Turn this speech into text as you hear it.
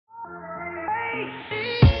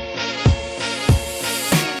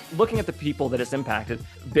Looking at the people that it's impacted,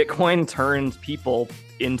 Bitcoin turns people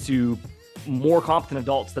into more competent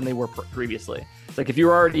adults than they were previously. It's like if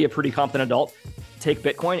you're already a pretty competent adult, take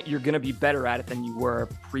Bitcoin, you're going to be better at it than you were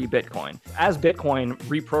pre-Bitcoin. As Bitcoin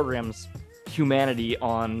reprograms humanity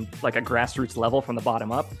on like a grassroots level from the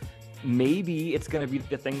bottom up, maybe it's going to be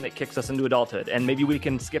the thing that kicks us into adulthood. And maybe we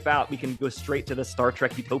can skip out. We can go straight to the Star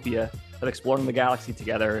Trek utopia of exploring the galaxy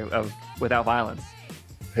together without violence.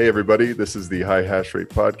 Hey, everybody. This is the High Hash Rate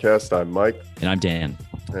Podcast. I'm Mike. And I'm Dan.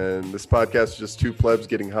 And this podcast is just two plebs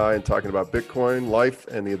getting high and talking about Bitcoin, life,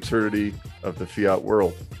 and the absurdity of the fiat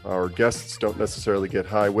world. Our guests don't necessarily get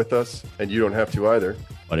high with us, and you don't have to either.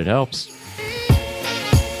 But it helps. All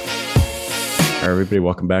right, everybody,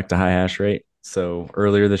 welcome back to High Hash Rate. So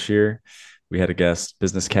earlier this year, we had a guest,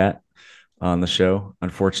 Business Cat, on the show.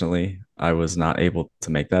 Unfortunately, I was not able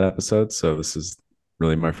to make that episode, so this is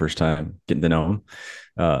really my first time getting to know him.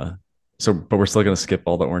 But we're still going to skip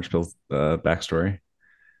all the Orange Pill's backstory,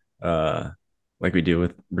 like we do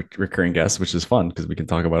with recurring guests, which is fun because we can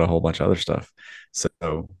talk about a whole bunch of other stuff. So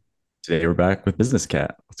today we're back with Business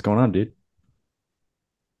Cat. What's going on, dude?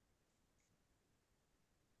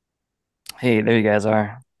 Hey, there you guys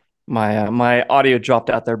are. My audio dropped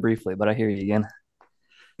out there briefly, but I hear you again.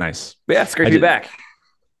 Nice. But yeah, it's great to be back.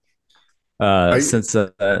 Go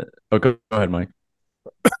ahead, Mike.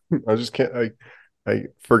 I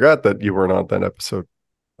forgot that you weren't on that episode.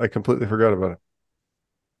 I completely forgot about it.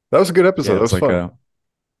 That was a good episode. That was like fun.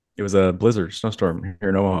 It was a blizzard, snowstorm here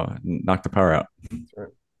in Omaha. Knocked the power out. That's right.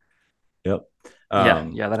 Yep.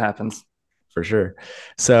 Yeah, that happens. For sure.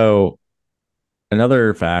 So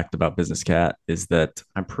another fact about Business Cat is that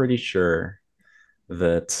I'm pretty sure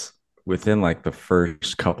that within like the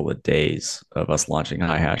first couple of days of us launching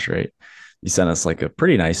High Hash Rate, you sent us like a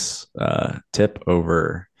pretty nice tip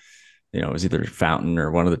over, it was either Fountain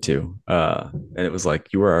or one of the two. And it was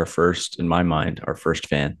like, you were our first, in my mind, our first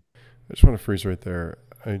fan. I just want to freeze right there.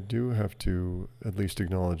 I do have to at least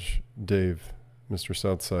acknowledge Dave, Mr.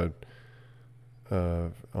 Southside,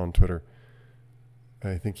 on Twitter.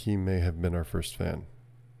 I think he may have been our first fan.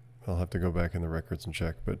 I'll have to go back in the records and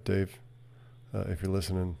check. But Dave, if you're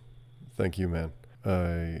listening, thank you, man.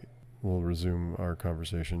 I will resume our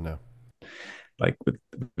conversation now. Like with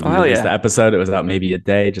the episode, it was out maybe a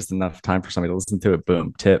day, just enough time for somebody to listen to it.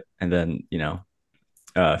 Boom, tip, and then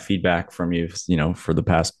feedback from you, for the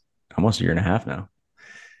past almost a year and a half now.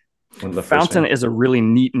 Fountain is a really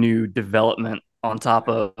neat new development on top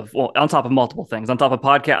of multiple things. On top of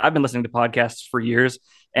podcast, I've been listening to podcasts for years,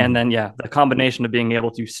 and then the combination of being able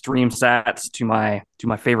to stream sats to my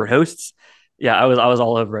favorite hosts. Yeah, I was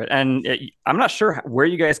all over it, and I'm not sure where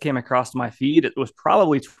you guys came across my feed. It was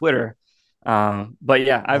probably Twitter. But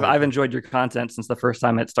yeah, I've enjoyed your content since the first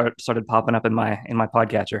time it started popping up in my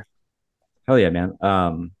podcatcher. Hell yeah,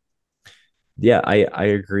 man. I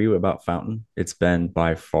agree about Fountain. It's been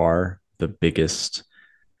by far the biggest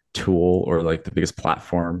tool or like the biggest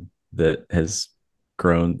platform that has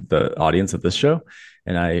grown the audience of this show.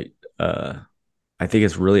 And I think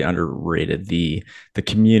it's really underrated, the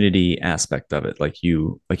community aspect of it. Like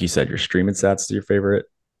you said, you're streaming sats to your favorite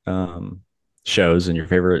shows and your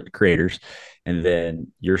favorite creators, and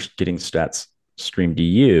then you're getting stats streamed to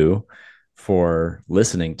you for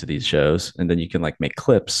listening to these shows, and then you can like make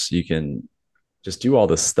clips, you can just do all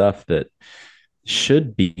this stuff that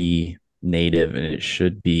should be native and it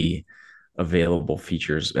should be available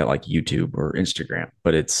features at like YouTube or Instagram,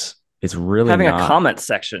 but it's really having not. A comment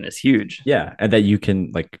section is huge. Yeah, and that you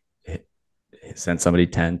can like send somebody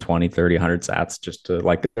 10 20 30 100 sats just to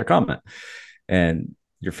like their comment, and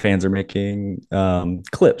your fans are making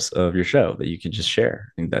clips of your show that you can just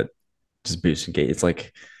share, and that just boosts engagement. It's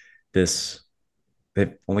like this,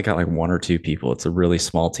 they've only got like one or two people. It's a really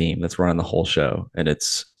small team that's running the whole show, and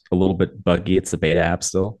it's a little bit buggy. It's the beta app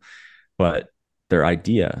still, but their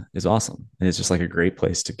idea is awesome. And it's just like a great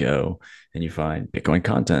place to go, and you find Bitcoin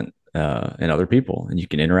content and other people, and you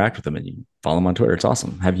can interact with them, and you follow them on Twitter. It's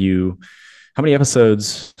awesome. How many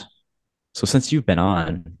episodes? So since you've been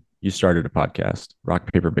on, you started a podcast,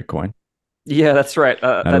 Rock Paper Bitcoin. Yeah, that's right.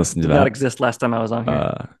 I listened to that. Did not exist last time I was on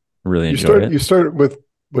here. Really enjoyed it. You started with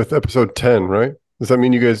episode 10, right? Does that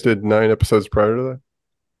mean you guys did 9 episodes prior to that?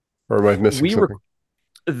 Or am I missing something?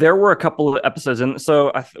 There were a couple of episodes, and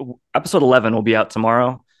so episode 11 will be out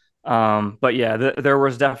tomorrow. But yeah, there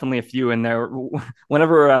was definitely a few in there.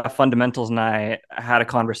 Whenever Fundamentals and I had a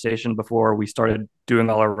conversation before we started doing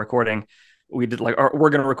all our recording, we did like,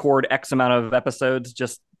 we're going to record X amount of episodes,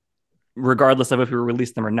 just regardless of if we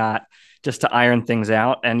release them or not, just to iron things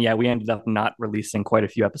out. And yeah, we ended up not releasing quite a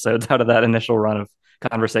few episodes out of that initial run of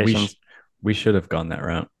conversations. We should have gone that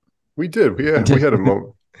route. We did. We had a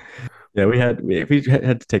moment. Yeah, we had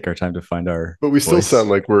to take our time to find our But we still sound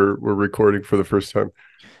voice. like we're recording for the first time.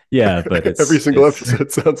 Yeah, but Every single it's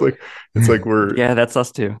episode sounds like it's like we're Yeah, that's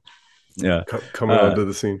us too. yeah. coming Uh, onto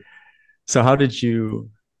the scene. so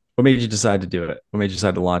what made you decide to do it? What made you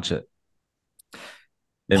decide to launch it?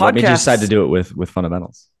 And what made you decide to Podcasts, do it with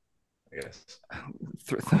fundamentals? I guess.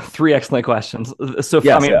 three excellent questions. So, I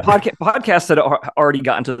Yes, mean, yeah. podcasts had already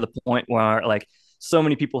gotten to the point where like so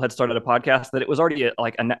many people had started a podcast that it was already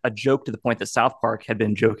a joke to the point that South Park had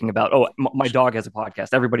been joking about, oh, my dog has a podcast.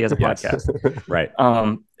 Everybody has a Yes. podcast. Right.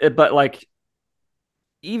 But like,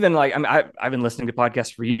 even like, I mean, I've been listening to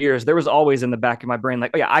podcasts for years. There was always in the back of my brain,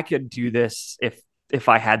 like, oh yeah, I could do this if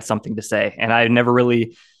I had something to say. And I never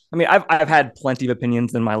really, I mean, I've had plenty of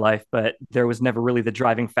opinions in my life, but there was never really the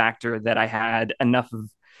driving factor that I had enough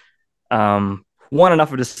of, one,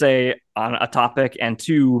 enough of to say on a topic, and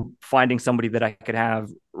two, finding somebody that I could have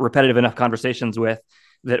repetitive enough conversations with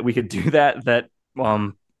that we could do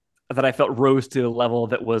um, that I felt rose to a level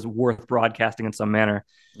that was worth broadcasting in some manner.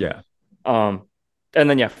 Yeah. Um, and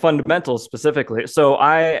then yeah, fundamentals specifically. So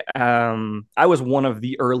I was one of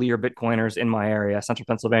the earlier Bitcoiners in my area, Central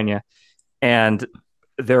Pennsylvania, and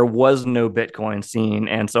there was no Bitcoin scene.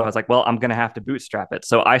 And so I was like, well, I'm going to have to bootstrap it.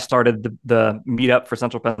 So I started the meetup for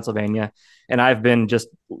Central Pennsylvania, and I've been just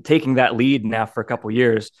taking that lead now for a couple of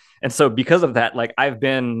years. And so because of that, like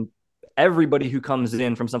everybody who comes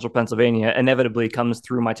in from Central Pennsylvania inevitably comes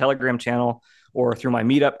through my Telegram channel or through my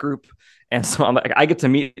meetup group. And so I get to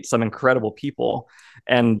meet some incredible people,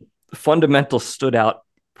 and fundamentals stood out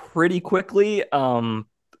pretty quickly.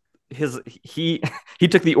 He he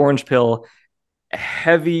took the orange pill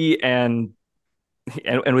heavy and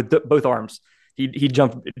with both arms. He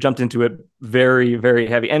jumped into it very, very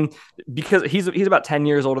heavy. And because he's about 10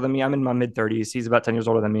 years older than me, I'm in my mid 30s. He's about 10 years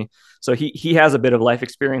older than me. So he has a bit of life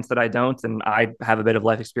experience that I don't, and I have a bit of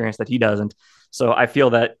life experience that he doesn't. So I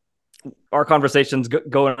feel that our conversations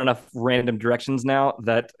go in enough random directions now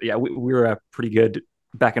that yeah, we're a pretty good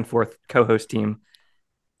back and forth co-host team.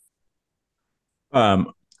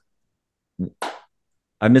 Um,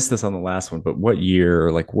 I missed this on the last one, but what year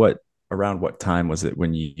or like around what time was it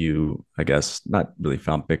when you I guess not really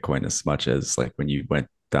found Bitcoin as much as like when you went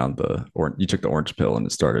down or you took the orange pill and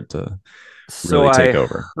it started to So really take I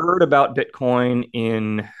over? heard about Bitcoin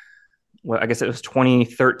in, well, I guess it was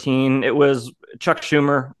 2013. It was Chuck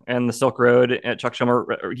Schumer and the Silk Road, and Chuck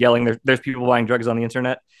Schumer yelling, "There's people buying drugs on the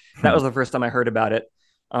internet." That was the first time I heard about it.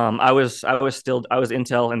 I was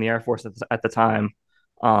Intel in the Air Force at the time,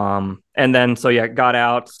 and then so yeah, got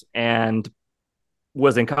out and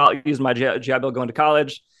was in college, used my GI Bill going to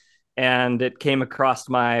college, and it came across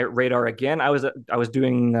my radar again. I was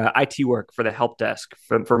doing IT work for the help desk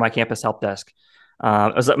for my campus help desk. I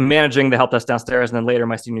was managing the help desk downstairs, and then later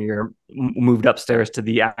my senior year moved upstairs to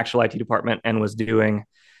the actual IT department and was doing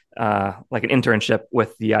like an internship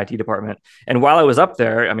with the IT department. And while I was up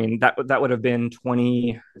there, I mean that would have been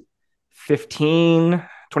 2015,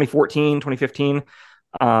 2014, 2015.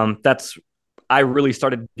 That's I really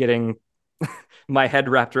started getting my head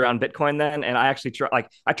wrapped around Bitcoin then, and I actually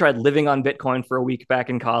tried living on Bitcoin for a week back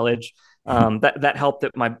in college. That helped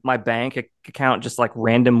that my bank account just like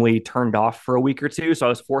randomly turned off for a week or two,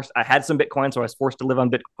 so I had some Bitcoin, so I was forced to live on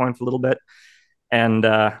Bitcoin for a little bit. And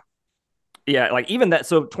yeah, like even that,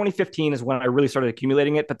 so 2015 is when I really started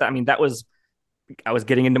accumulating it. But I mean, I was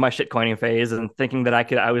getting into my shitcoining phase and thinking that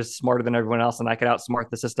I was smarter than everyone else and I could outsmart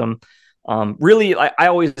the system. Really, I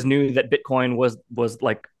always knew that Bitcoin was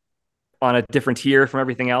like on a different tier from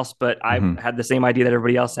everything else, but I had the same idea that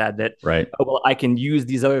everybody else had, that Right. oh, well, I can use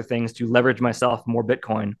these other things to leverage myself more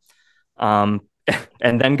Bitcoin. Um,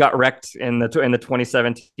 and then got wrecked in the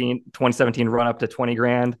 2017 run up to 20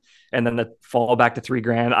 grand, and then the fall back to 3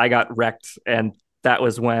 grand. I got wrecked, and that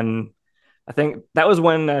was when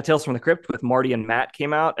Tales from the Crypt with Marty and Matt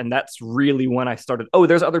came out, and that's really when I started. Oh,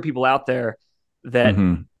 there's other people out there that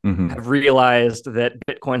have realized that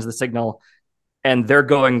Bitcoin's the signal, and they're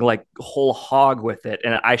going like whole hog with it,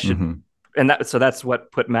 and I should. And that's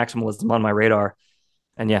what put maximalism on my radar.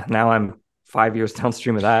 And yeah, now I'm 5 years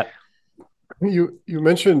downstream of that. You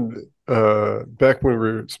mentioned back when we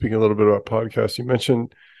were speaking a little bit about podcasts, you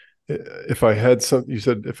mentioned you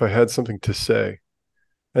said if I had something to say.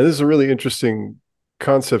 And this is a really interesting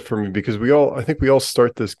concept for me, because I think we all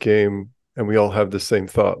start this game and we all have the same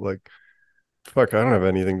thought, like, fuck, I don't have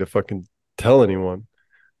anything to fucking tell anyone.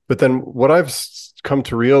 But then what I've come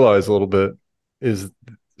to realize a little bit is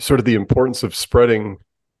sort of the importance of spreading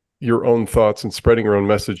your own thoughts and spreading your own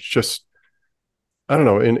message, just, I don't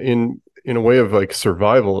know, in a way of like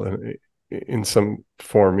survival. And in some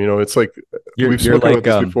form. It's like we've You're spoken about like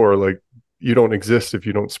this before. Like you don't exist if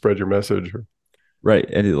you don't spread your message. right,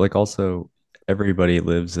 and like also everybody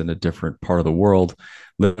lives in a different part of the world,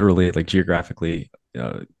 literally, like geographically,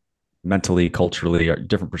 mentally, culturally,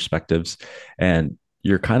 different perspectives, and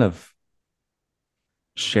you're kind of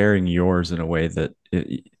sharing yours in a way that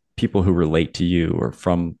people who relate to you or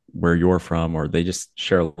from where you're from, or they just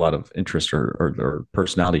share a lot of interest or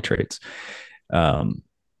personality traits. Um,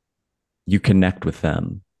 you connect with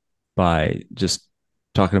them by just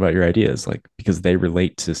talking about your ideas, like because they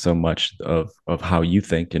relate to so much of how you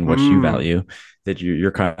think and what you Mm. value, that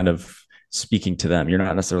you're kind of speaking to them. You're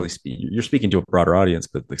not necessarily you're speaking to a broader audience,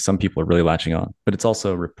 but like some people are really latching on. But it's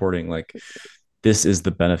also reporting like this is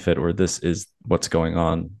the benefit, or this is what's going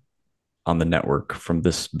on the network from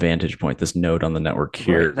this vantage point. This node on the network Right.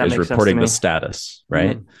 here That is makes sense to reporting the me. status,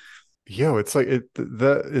 right? Mm. Yo, it's like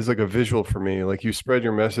that is like a visual for me. Like you spread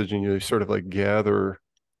your message and you sort of like gather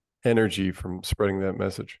energy from spreading that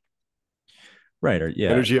message. Right. Or yeah,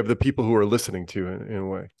 Energy of the people who are listening to in a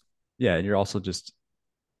way. yeah. And you're also just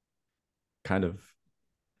kind of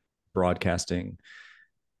broadcasting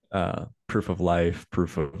proof of life,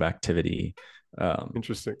 proof of activity,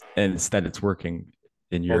 Interesting. and instead it's working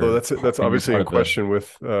in Although your that's in your obviously part in of the question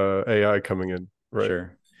with AI coming in, right?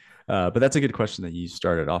 sure. But that's a good question that you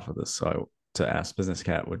started off of this. So to ask Business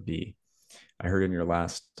Cat would be, I heard in your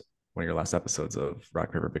last one of your last episodes of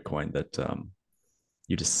Rock Paper Bitcoin that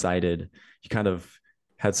you decided you kind of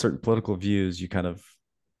had certain political views. You kind of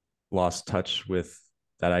lost touch with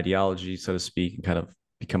that ideology, so to speak, and kind of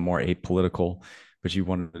become more apolitical, but you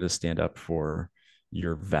wanted to stand up for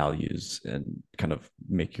your values and kind of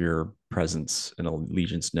make your presence and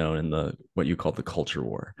allegiance known in the what you call the culture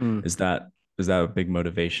war. Mm. Is that is that a big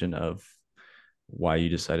motivation of why you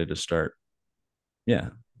decided to start, yeah, Yeah,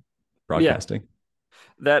 broadcasting?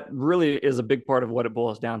 that really is a big part of what it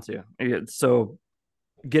boils down to. So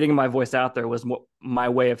getting my voice out there was my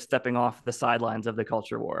way of stepping off the sidelines of the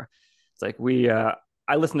culture war. It's like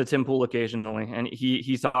I listen to Tim Pool occasionally, and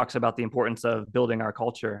he talks about the importance of building our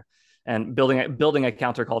culture and building a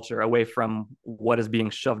counterculture away from what is being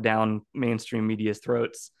shoved down mainstream media's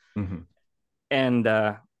throats. Mm-hmm.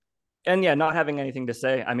 And yeah, not having anything to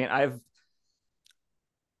say. I mean,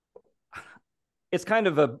 it's kind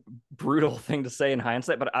of a brutal thing to say in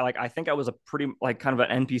hindsight, but I think I was a pretty like kind of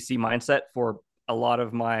an NPC mindset for a lot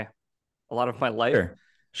of my life. Sure,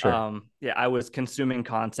 sure. Yeah, I was consuming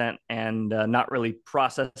content and not really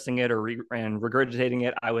processing it and regurgitating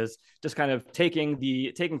it. I was just kind of taking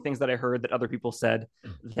things that I heard that other people said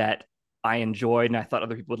that I enjoyed and I thought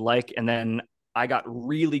other people would like, and then I got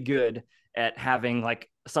really good at having like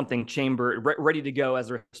something chambered ready to go as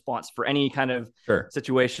a response for any kind of Sure.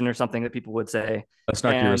 situation or something that people would say. A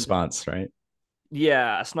snarky And response, right?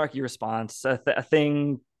 yeah, a snarky response, a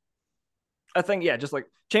thing, yeah, just like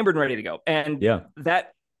chambered and ready to go. And Yeah.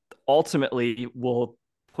 that ultimately will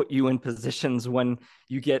put you in positions when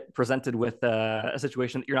you get presented with a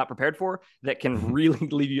situation that you're not prepared for that can really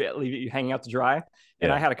leave you hanging out to dry. And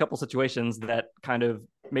I Yeah. had a couple situations that kind of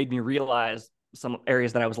made me realize some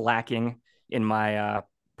areas that I was lacking in my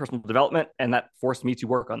personal development, and that forced me to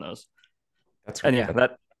work on those. That's And yeah,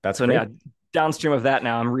 that's so yeah, great. downstream of that,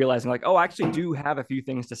 now I'm realizing like, oh, I actually do have a few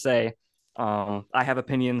things to say. I have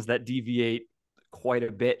opinions that deviate quite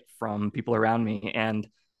a bit from people around me, and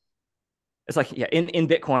it's like, yeah, in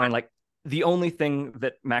Bitcoin, like the only thing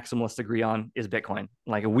that maximalists agree on is Bitcoin.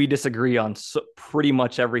 Like we disagree on pretty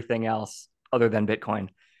much everything else other than Bitcoin,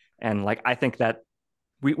 and like I think that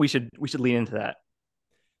we should lean into that.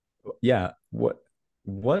 Yeah.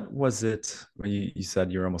 What was it when you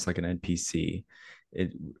said you're almost like an NPC?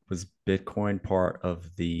 It was Bitcoin part of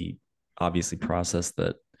the obviously process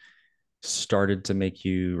that started to make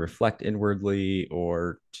you reflect inwardly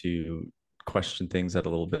or to question things at a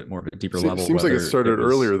little bit more of a deeper level, Seems like it whether it started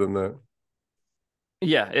was earlier than that.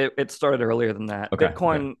 Yeah, it started earlier than that. okay.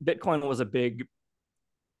 Okay. Bitcoin was a big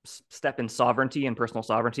step in sovereignty and personal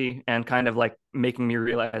sovereignty, and kind of like making me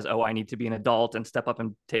realize, oh, I need to be an adult and step up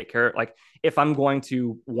and take care. Like if I'm going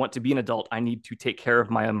to want to be an adult, I need to take care of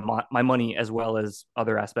my money as well as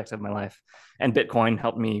other aspects of my life, and Bitcoin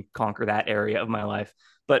helped me conquer that area of my life.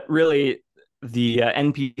 But really the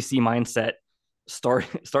NPC mindset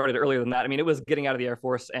started earlier than that. I mean, it was getting out of the Air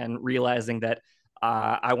Force and realizing that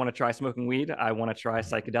I want to try smoking weed, I want to try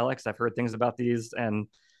psychedelics, I've heard things about these, and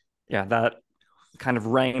yeah, that kind of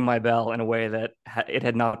rang my bell in a way that it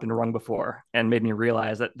had not been rung before, and made me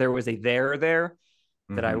realize that there was a there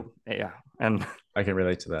that I Mm-hmm. yeah. And I can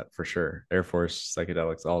relate to that for sure. Air Force,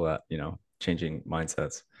 psychedelics, all that, changing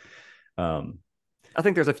mindsets. Um, I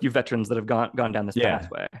think there's a few veterans that have gone down this Yeah.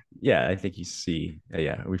 pathway. Yeah. I think you see,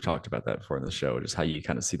 yeah, we've talked about that before in the show, just how you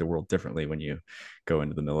kind of see the world differently when you go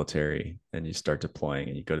into the military and you start deploying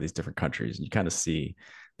and you go to these different countries and you kind of see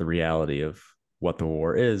the reality of what the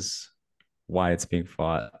war is, why it's being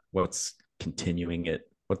fought, what's continuing it,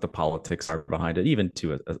 what the politics are behind it, even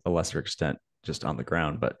to a lesser extent, just on the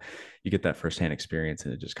ground. But you get that firsthand experience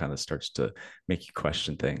and it just kind of starts to make you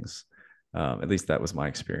question things. At least that was my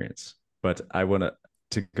experience. But I want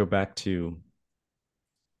to go back to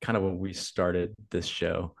kind of when we started this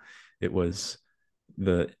show. It was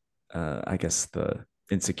the I guess the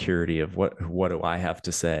insecurity of what do I have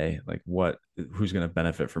to say, like who's going to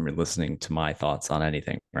benefit from me listening to my thoughts on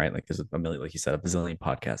anything, right? Like there's a million, like you said, a bazillion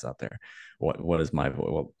podcasts out there. What is my voice?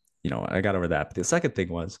 Well, I got over that. But the second thing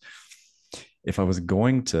was, if I was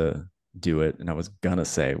going to do it and I was gonna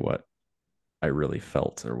say what I really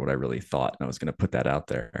felt or what I really thought, and I was gonna put that out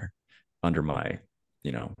there under my,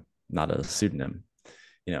 you know, not a pseudonym,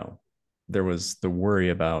 you know, there was the worry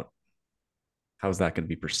about how's that going to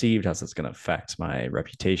be perceived, how's this going to affect my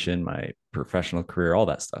reputation, my professional career, all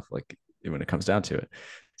that stuff, like when it comes down to it.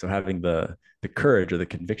 So having the courage or the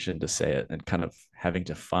conviction to say it and kind of having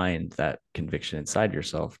to find that conviction inside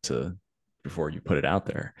yourself to before you put it out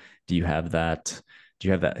there. Do you have that?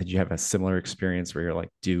 Did you have a similar experience where you're like,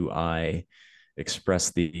 do I express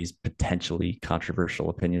these potentially controversial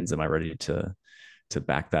opinions? Am I ready to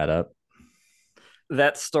back that up?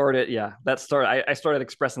 I started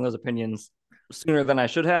expressing those opinions sooner than I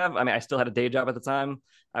should have. I mean, I still had a day job at the time.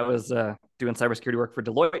 I was doing cybersecurity work for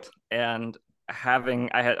Deloitte, and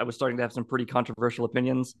I was starting to have some pretty controversial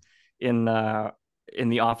opinions in in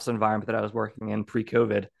the office environment that I was working in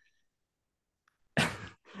pre-COVID.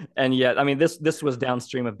 And yet, I mean, this was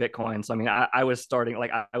downstream of Bitcoin. So I mean, I was starting,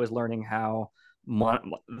 like, I was learning how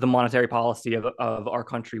the monetary policy of our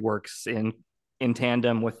country works in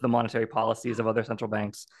tandem with the monetary policies of other central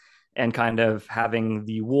banks, and kind of having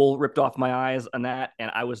the wool ripped off my eyes on that. And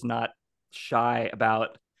I was not shy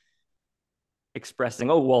about expressing,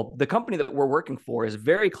 oh well, the company that we're working for is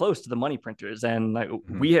very close to the money printers, and like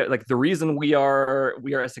we have, like, the reason we are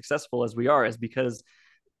as successful as we are is because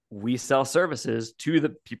we sell services to the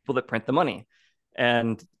people that print the money.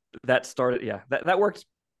 And that started, yeah, that worked.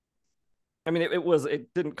 I mean,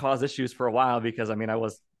 it didn't cause issues for a while, because I mean, I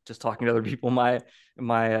was just talking to other people in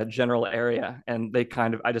my general area, and they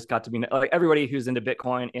kind of, I just got to be like, everybody who's into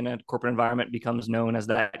Bitcoin in a corporate environment becomes known as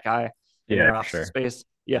that guy in Yeah, their for office sure. space.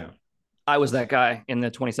 Yeah, Yeah. I was that guy in the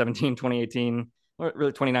 2017, 2018, or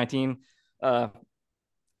really 2019 uh,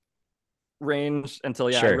 range, until,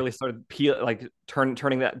 yeah, I Sure. really started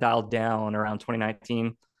turning that dial down around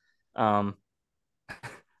 2019. Um,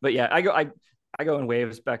 but yeah, I go in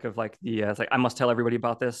waves back of like it's like I must tell everybody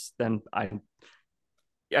about this. Then I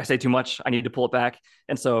say too much. I need to pull it back.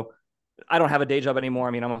 And so I don't have a day job anymore.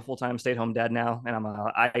 I mean, I'm a full time stay at home dad now, and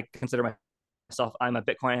I consider myself, I'm a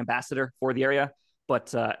Bitcoin ambassador for the area.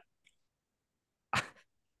 But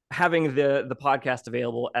having the podcast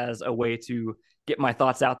available as a way to get my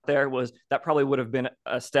thoughts out there, that probably would have been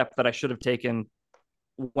a step that I should have taken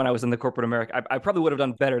when I was in the corporate America. I probably would have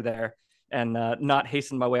done better there, and not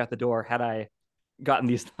hastened my way out the door had I gotten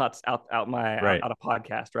these thoughts Right. out of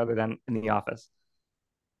podcast rather than in the office.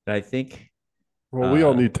 I think, Well, we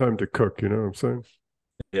all uh, need time to cook, you know what I'm saying?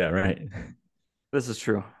 yeah, right. This is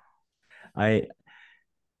true. I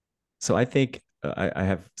So I think I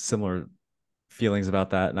have similar feelings about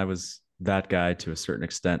that, and I was that guy to a certain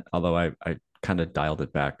extent. Although I kind of dialed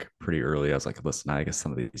it back pretty early. I was like, listen, I guess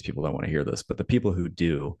some of these people don't want to hear this, but the people who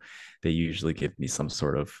do, they usually give me some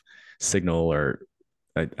sort of signal, or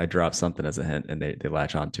I drop something as a hint, and they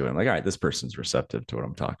latch onto it. I'm like, all right, this person's receptive to what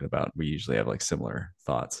I'm talking about. We usually have like similar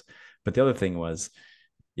thoughts. But the other thing was,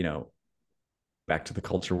 you know, back to the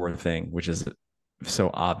culture war thing, which is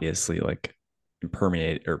so obviously like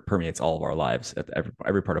permeates all of our lives at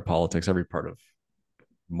every part of politics, every part of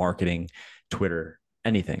marketing, Twitter,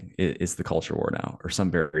 anything is the culture war now, or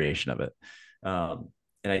some variation of it. And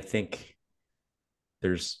I think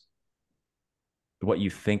there's what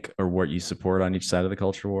you think or what you support on each side of the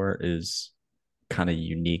culture war is kind of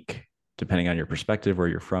unique depending on your perspective, where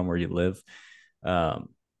you're from, where you live. Um,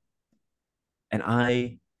 and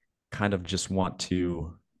I kind of just want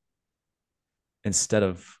to, instead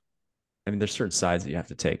of, I mean, there's certain sides that you have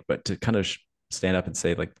to take, but to kind of stand up and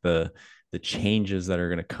say like the changes that are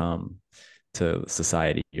going to come to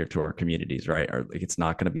society or to our communities, right, are like, it's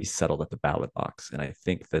not going to be settled at the ballot box. And I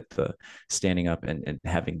think that the standing up and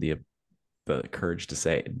having the courage to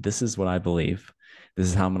say, this is what I believe, this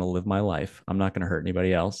is how I'm going to live my life, I'm not going to hurt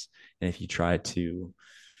anybody else, and if you try to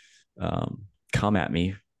come at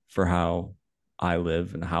me for how I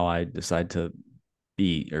live and how I decide to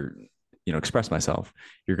be or express myself,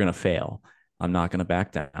 you're going to fail. I'm not going to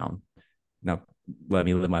back down. Now let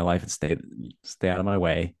me live my life and stay out of my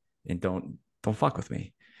way, and don't fuck with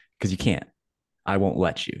me, because you can't. I won't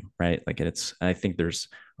let you, right? Like, I think there's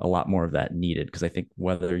a lot more of that needed, because I think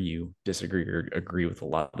whether you disagree or agree with a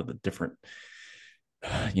lot of the different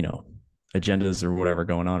you know agendas or whatever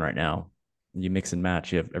going on right now, you mix and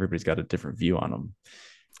match, everybody's got a different view on them,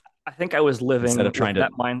 I think I was instead of living with trying to.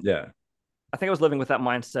 that mind. Yeah. I think I was living with that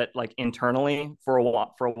mindset like internally for a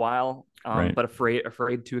while, Right. but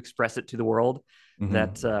afraid to express it to the world.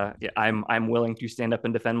 That Mm-hmm. yeah, I'm willing to stand up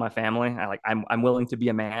and defend my family. I'm willing to be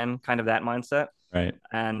a man, kind of that mindset. Right.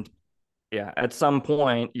 And yeah, at some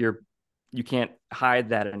point you can't hide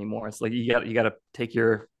that anymore. It's like you got to take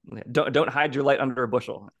your don't hide your light under a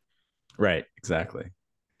bushel. Right. Exactly.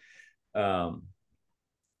 um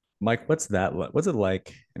Mike, what's it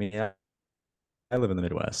like? I mean, I live in the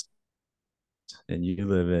Midwest, and you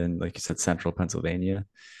live in, like you said, central Pennsylvania.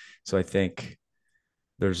 So I think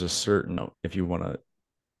there's a certain, if you want to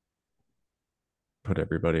put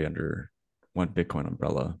everybody under one Bitcoin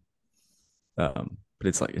umbrella, but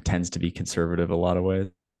it's like it tends to be conservative a lot of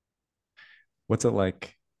ways. What's it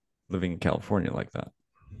like living in California like that?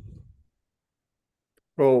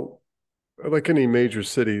 Well, like any major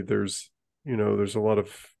city, there's a lot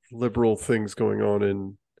of liberal things going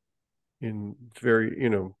on in very,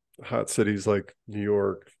 hot cities like New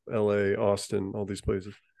York, LA, Austin, all these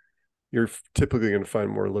places. You're typically going to find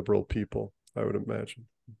more liberal people, I would imagine.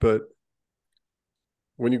 But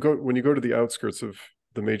when you go to the outskirts of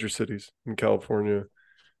the major cities in California,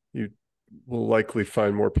 you will likely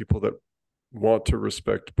find more people that want to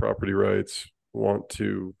respect property rights, want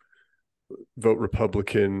to vote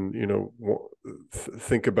Republican,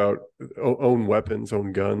 think about own weapons,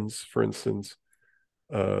 own guns, for instance.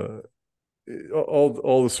 Uh,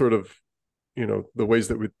 all the sort of, the ways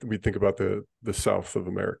that we think about the South of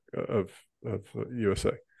America, of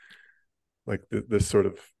USA, like this sort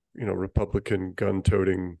of, Republican gun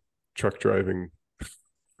toting, truck driving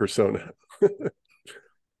persona that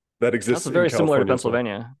That's exists in very similar to California as well.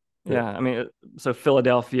 Pennsylvania. Yeah, Yeah, I mean, so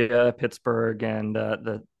Philadelphia, Pittsburgh, and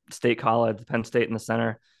the State College, Penn State in the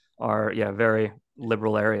center are yeah very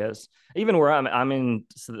liberal areas. Even where I'm in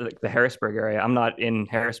the Harrisburg area. I'm not in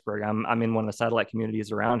Harrisburg. I'm in one of the satellite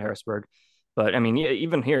communities around Harrisburg. But I mean, yeah,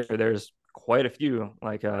 even here, there's quite a few.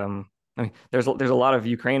 Like, I mean, there's a lot of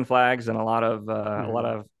Ukraine flags and a lot mm-hmm.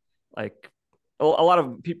 of like a lot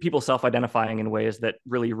of people self-identifying in ways that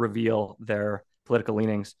really reveal their political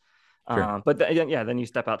leanings. Sure. Yeah, then you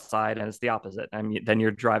step outside and it's the opposite. I mean, then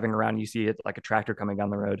you're driving around, you see it like a tractor coming down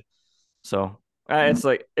the road. So it's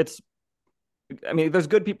like it's. I mean, there's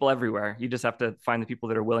good people everywhere. You just have to find the people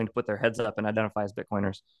that are willing to put their heads up and identify as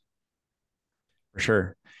Bitcoiners. For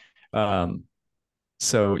sure. um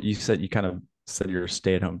so you kind of said you're a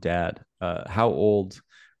stay-at-home dad. How old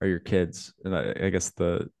are your kids? And I guess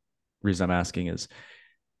the reason I'm asking is,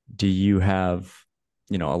 do you have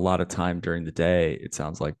a lot of time during the day, it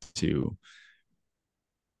sounds like, to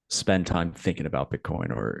spend time thinking about Bitcoin,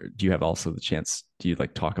 or do you have also the chance, do you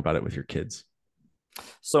like talk about it with your kids?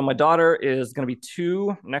 So my daughter is going to be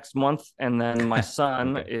 2 next month, and then my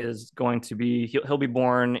son Okay. is going to be he'll be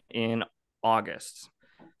born in August.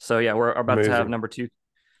 So yeah, we're about to have Amazing. number 2.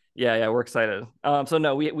 Yeah, we're excited. So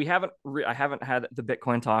no, we haven't. I haven't had the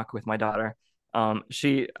Bitcoin talk with my daughter.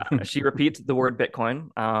 She repeats the word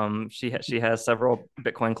Bitcoin. She has several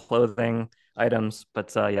Bitcoin clothing items,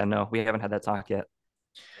 but yeah, no, we haven't had that talk yet.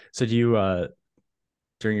 So do you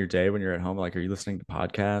during your day when you're at home, like, are you listening to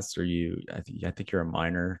podcasts? Or I think you're a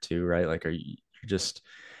minor too, right? Like, you're just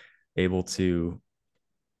able to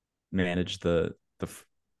manage the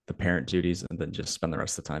parent duties and then just spend the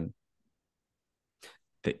rest of the time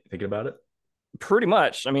thinking about it? Pretty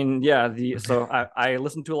much. I mean, yeah. I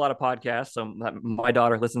listen to a lot of podcasts. So my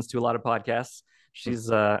daughter listens to a lot of podcasts.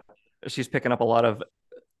 She's picking up a lot of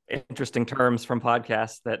interesting terms from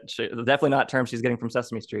podcasts definitely not terms she's getting from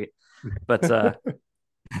Sesame Street. But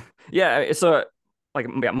yeah, so like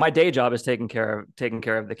yeah, my day job is taking care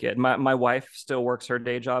of the kid. My wife still works her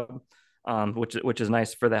day job, which is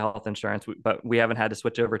nice for the health insurance. But we haven't had to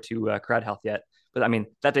switch over to Crowd Health yet. But I mean,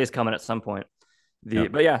 that day is coming at some point. Yeah.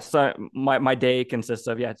 But yeah, so my day consists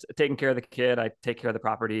of taking care of the kid. I take care of the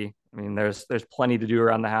property. I mean, there's plenty to do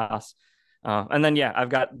around the house. And then yeah, I've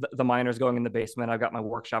got the miners going in the basement. I've got my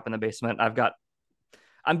workshop in the basement.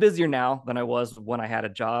 I'm busier now than I was when I had a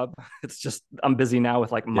job. It's just I'm busy now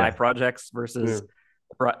with like my Yeah. projects Yeah. versus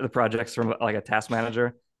the projects from like a task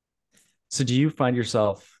manager. So do you find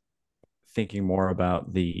yourself thinking more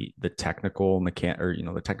about the technical or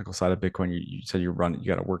the technical side of Bitcoin? You said you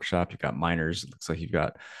got a workshop, you got miners. It looks like you've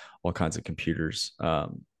got all kinds of computers.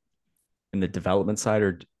 In the development side,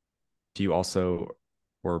 or do you also,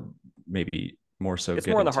 or maybe more so, It's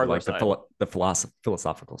get more on the into hardware like side. the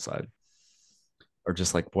philosophical side, or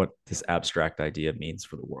just like what this abstract idea means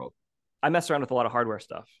for the world? I mess around with a lot of hardware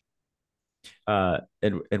stuff. And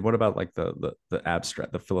what about like the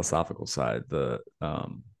abstract, the philosophical side?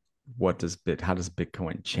 How does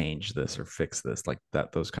Bitcoin change this or fix this? Like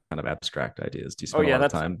that, those kind of abstract ideas. Do you Oh spend a yeah, lot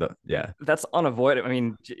of time? Yeah, that's unavoidable. I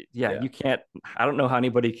mean, yeah, yeah, you can't. I don't know how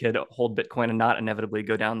anybody could hold Bitcoin and not inevitably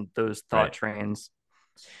go down those thought right. trains.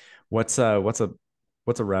 What's uh what's a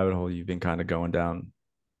what's a rabbit hole you've been kind of going down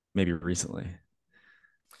maybe recently?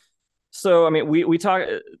 So I mean, we talk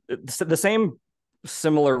the same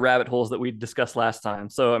similar rabbit holes that we discussed last time.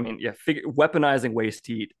 So I mean, yeah, weaponizing waste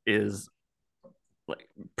heat is like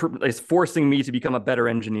is forcing me to become a better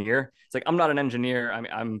engineer. It's like I'm not an engineer. I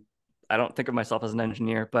mean, I don't think of myself as an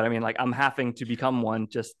engineer, but I mean, like I'm having to become one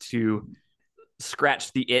just to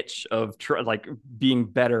scratch the itch of like being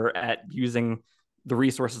better at using the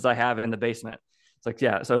resources I have in the basement. It's like,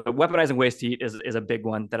 yeah, so weaponizing waste heat is a big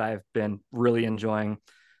one that I've been really enjoying.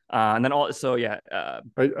 And then also, yeah,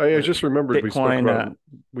 I just remembered Bitcoin.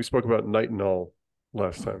 we spoke about nitinol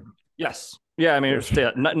last time. Yes, yeah. I mean, Yes.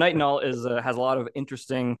 nitinol is has a lot of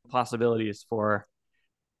interesting possibilities for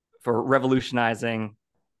revolutionizing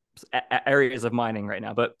areas of mining right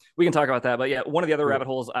now. But we can talk about that. But yeah, one of the other rabbit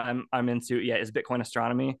holes I'm into, yeah, is Bitcoin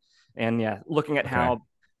astronomy, and yeah, looking at Okay.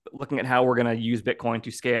 how we're going to use Bitcoin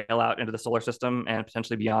to scale out into the solar system and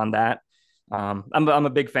potentially beyond that. I'm a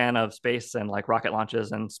big fan of space and like rocket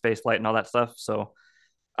launches and space flight and all that stuff. So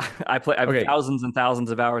I have Okay. thousands and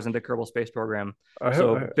thousands of hours into Kerbal Space Program. I have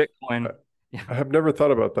So Bitcoin, yeah. I have never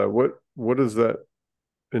thought about that. What does that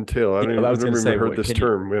entail? Yeah, I I've was going never to even say, heard this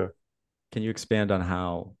term. Yeah. can you expand on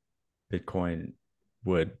how Bitcoin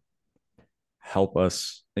would help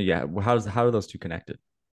us? Yeah, how are those two connected?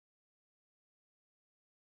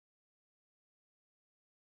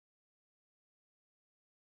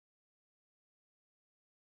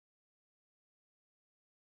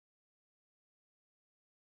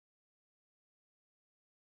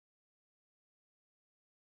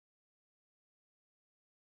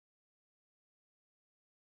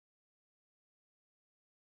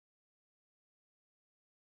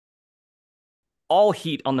 All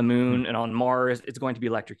heat on the Hmm. moon and on Mars, it's going to be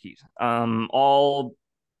electric heat. All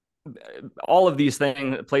of these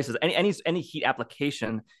places, any heat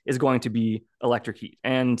application is going to be electric heat,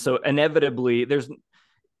 and so inevitably, there's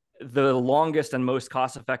the longest and most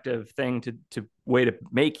cost effective thing to way to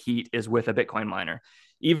make heat is with a Bitcoin miner.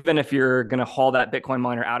 Even if you're going to haul that Bitcoin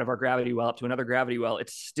miner out of our gravity well up to another gravity well,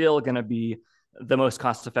 it's still going to be the most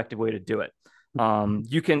cost effective way to do it.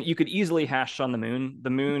 You could easily hash on the moon. The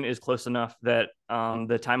moon is close enough that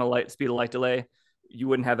the time of light, speed of light delay, you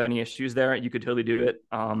wouldn't have any issues there. You could totally do it.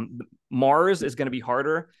 Mars is going to be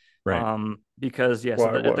harder Right. because yeah, so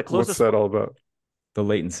Why? the What's closest that all about? The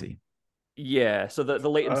latency. yeah, so the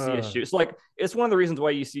latency Ah, issue. It's like it's one of the reasons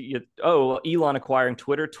why you see oh, Elon acquiring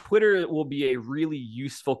Twitter. Twitter will be a really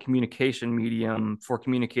useful communication medium for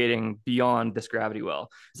communicating beyond this gravity well.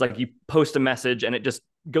 It's like you post a message and it just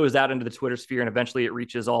goes out into the Twitter sphere and eventually it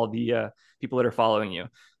reaches all the people that are following you.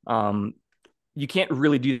 Um, you can't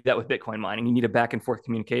really do that with Bitcoin mining. You need a back and forth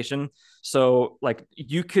communication. So like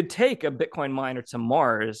you could take a Bitcoin miner to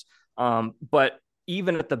Mars, but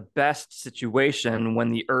even at the best situation,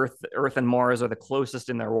 when the Earth and Mars are the closest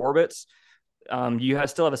in their orbits,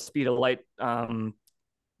 still have a speed of light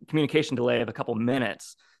communication delay of a couple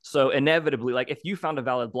minutes. So inevitably, like if you found a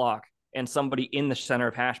valid block and somebody in the center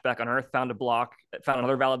of hash back on Earth found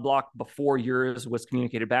another valid block before yours was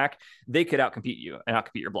communicated back, they could outcompete you and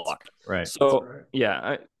outcompete your block. Right. So right.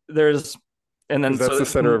 yeah, there's and then Because that's so the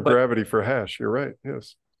center of but gravity for hash. You're right.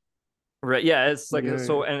 Yes. right, yeah, it's like Yeah.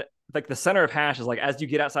 so, and like the center of hash is like as you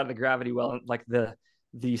get outside of the gravity well, like the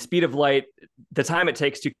speed of light, the time it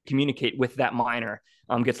takes to communicate with that miner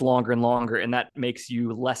gets longer and longer, and that makes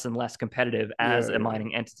you less and less competitive Yeah. as a Yeah.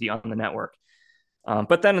 mining entity on the network.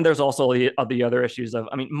 But then there's also the other issues of,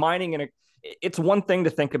 I mean, mining it's one thing to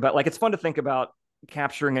think about, like it's fun to think about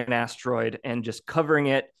capturing an asteroid and just covering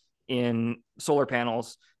it in solar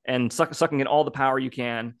panels and sucking in all the power you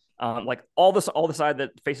can. Like all the side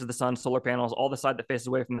that faces the sun, solar panels, all the side that faces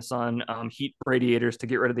away from the sun, heat radiators to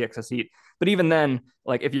get rid of the excess heat. But even then,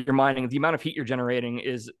 like if you're mining, the amount of heat you're generating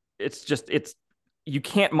it's you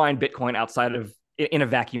can't mine Bitcoin outside of in a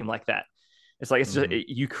vacuum like that. It's like it's just Mhm.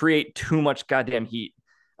 you create too much goddamn heat.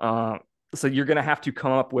 Uh, so you're gonna have to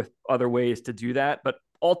come up with other ways to do that. But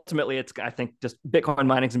ultimately, it's, I think, just Bitcoin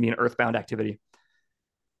mining is gonna be an earthbound activity.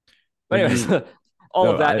 But When anyways, you all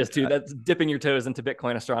no, of that is too. That's dipping your toes into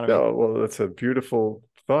Bitcoin astronomy. No, well, that's a beautiful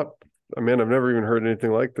thought. I mean, I've never even heard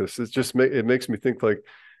anything like this. It's just it makes me think like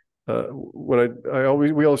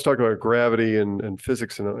when we always talk about gravity and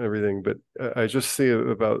physics and everything, but I just see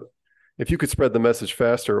about if you could spread the message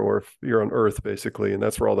faster, or if you're on Earth basically, and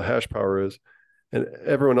that's where all the hash power is, and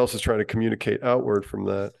everyone else is trying to communicate outward from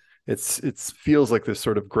that. It feels like this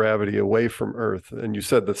sort of gravity away from Earth, and you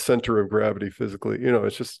said the center of gravity physically.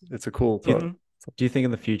 It's a cool thought. Mhm. do you think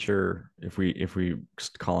in the future, if we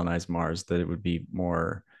colonize Mars, that it would be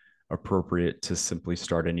more appropriate to simply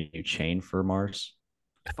start a new chain for Mars?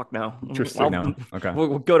 Fuck no. Interesting. No. Okay.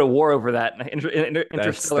 We'll go to war over that.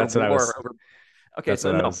 Interstellar That's what I war was. over. Okay, That's so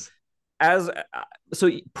what I no, was. as so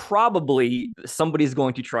probably somebody's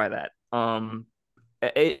going to try that.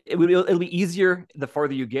 It'll be easier the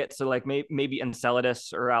farther you get. So like maybe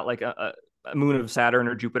Enceladus, or out like a moon of Saturn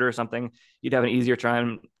or Jupiter or something, you'd have an easier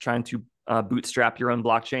trying to bootstrap your own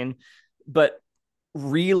blockchain. But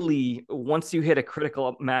really, once you hit a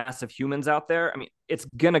critical mass of humans out there, I mean, it's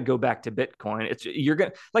gonna go back to Bitcoin. You're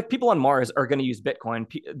gonna, like, people on Mars are gonna use Bitcoin.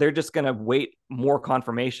 They're just gonna wait more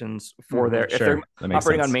confirmations for their, if they're Sure, that makes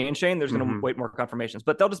operating on sense. main chain, there's gonna wait more confirmations,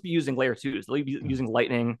 but they'll just be using layer twos. They'll be using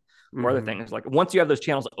Lightning or other things. Like, once you have those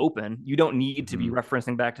channels open, you don't need to be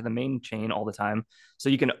referencing back to the main chain all the time. So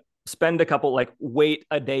you can spend wait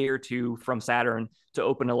a day or two from Saturn to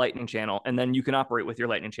open a Lightning channel, and then you can operate with your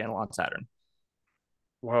Lightning channel on Saturn.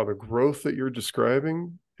 Wow, the growth that you're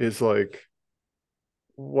describing is like,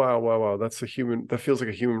 wow. That feels like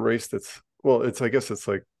a human race I guess it's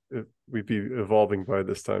like we'd be evolving by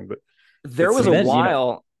this time, but There was it's a then,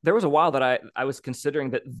 while there was a while that I was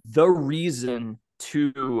considering that the reason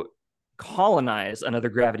to colonize another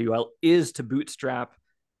gravity well is to bootstrap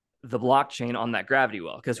the blockchain on that gravity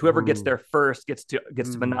well, because whoever gets there first gets to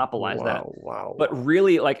monopolize that. But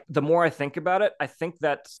really, like, the more I think about it, I think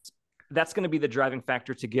that's going to be the driving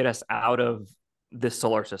factor to get us out of this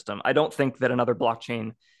solar system. I don't think that another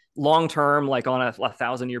blockchain long term, like on a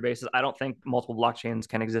 1,000-year basis, I don't think multiple blockchains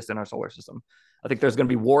can exist in our solar system. I think there's going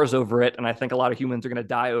to be wars over it, and I think a lot of humans are going to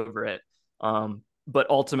die over it. But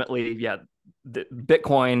ultimately, yeah,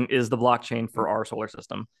 Bitcoin is the blockchain for our solar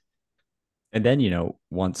system. and then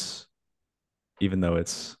once, even though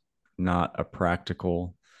it's not a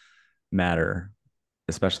practical matter,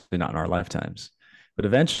 especially not in our lifetimes, but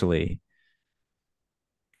eventually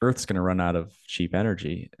Earth's going to run out of cheap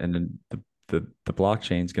energy, and then the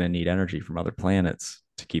blockchain is going to need energy from other planets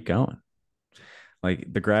to keep going.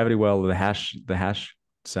 Like the gravity well, the hash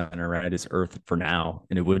center, right, is Earth for now,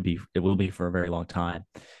 and it will be for a very long time.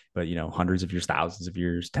 But hundreds of years, thousands of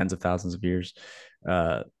years, tens of thousands of years,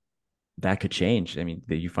 that could change. I mean,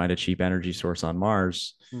 that you find a cheap energy source on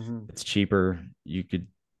Mars, it's cheaper. You could,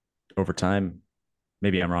 over time,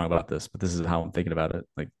 maybe I'm wrong about this, but this is how I'm thinking about it.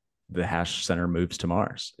 Like, the hash center moves to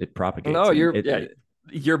Mars, it propagates. No,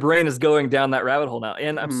 your brain is going down that rabbit hole now.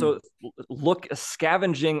 And I'm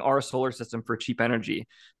scavenging our solar system for cheap energy.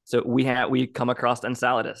 So we come across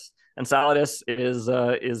Enceladus. Enceladus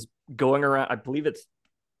is going around, I believe it's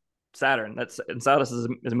Saturn. Enceladus is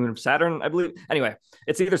a moon of Saturn, I believe. Anyway,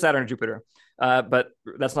 it's either Saturn or Jupiter. But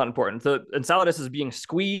that's not important. So Enceladus is being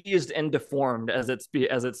squeezed and deformed as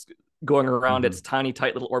it's going around its tiny,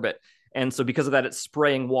 tight little orbit. And so because of that, it's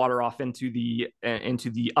spraying water off into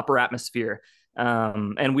the upper atmosphere.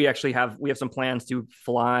 And we have some plans to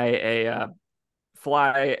fly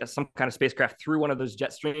some kind of spacecraft through one of those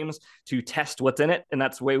jet streams to test what's in it. And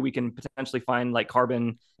that's a way we can potentially find like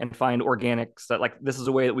carbon and find organics. That, like, this is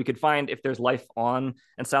a way that we could find if there's life on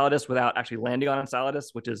Enceladus without actually landing on Enceladus,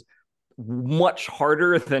 which is much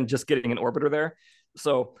harder than just getting an orbiter there.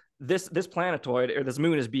 So this planetoid, or this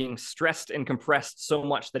moon, is being stressed and compressed so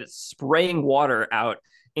much that it's spraying water out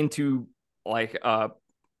into out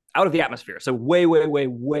of the atmosphere. So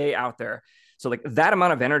way out there. So like that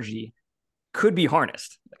amount of energy could be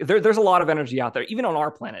harnessed. There's a lot of energy out there, even on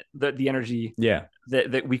our planet. The energy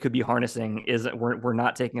that we could be harnessing is we're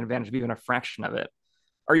not taking advantage of even a fraction of it.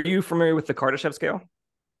 Are you familiar with the Kardashev scale?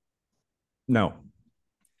 No.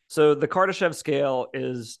 So the Kardashev scale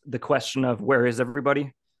is the question of where is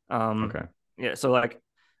everybody? Okay. Yeah. So like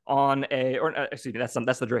excuse me,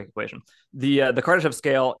 that's the Drake equation. The Kardashev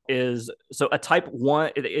scale is, so a type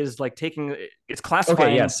 1, it is like it's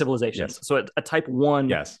classifying civilizations. Yes. So a type 1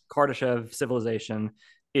 Kardashev civilization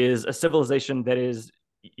is a civilization that is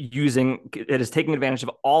taking advantage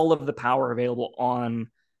of all of the power available on,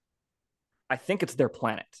 I think it's their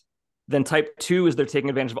planet. Then type 2 is they're taking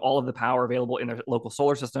advantage of all of the power available in their local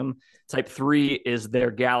solar system. Type 3 is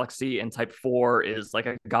their galaxy, and type 4 is like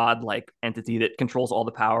a god-like entity that controls all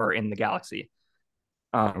the power in the galaxy.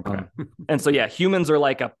 Okay. And so yeah, humans are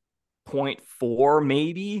like a 0.4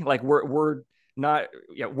 maybe. Like we're not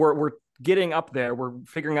we're getting up there. We're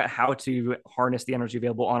figuring out how to harness the energy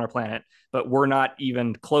available on our planet, but we're not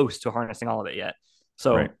even close to harnessing all of it yet.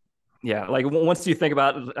 So Right. yeah, like once you think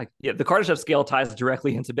about like the Kardashev scale ties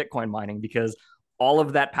directly into Bitcoin mining because all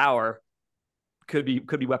of that power could be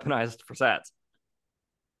weaponized for sats.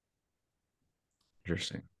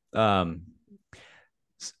 Interesting.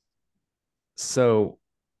 So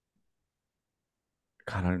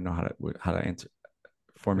God, I don't know how to answer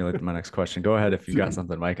formulate my next question. Go ahead if you got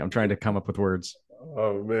something, Mike. I'm trying to come up with words.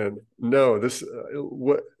 Oh man, no. This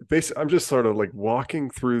what basically I'm just sort of like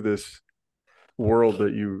walking through this world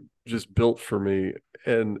that you just built for me,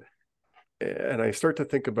 and I start to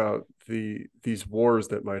think about these wars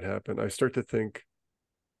that might happen. I start to think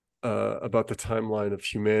about the timeline of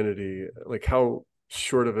humanity, like how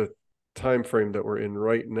short of a time frame that we're in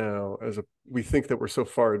right now. We think that we're so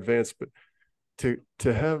far advanced, but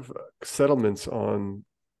to have settlements on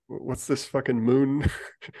what's this fucking moon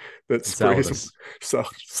that sprays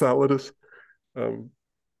Solidus,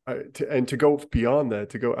 and to go beyond that,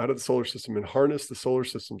 to go out of the solar system and harness the solar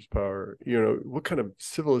system's power. What kind of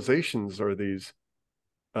civilizations are these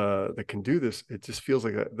that can do this? It just feels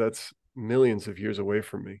like that's millions of years away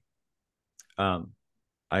from me. I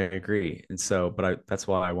agree. And so, but that's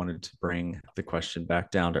why I wanted to bring the question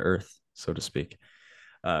back down to earth, so to speak.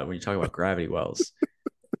 When you talk about gravity wells,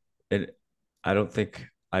 I don't think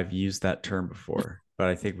I've used that term before, but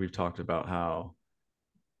I think we've talked about how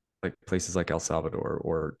like places like El Salvador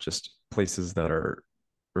or just places where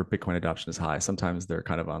Bitcoin adoption is high, sometimes they're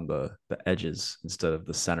kind of on the edges instead of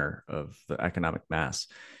the center of the economic mass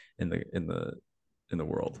in the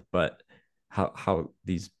world. But how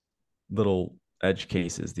these little edge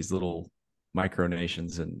cases, these little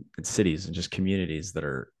micronations and cities and just communities that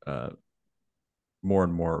are more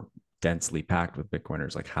and more densely packed with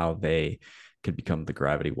Bitcoiners, like how they could become the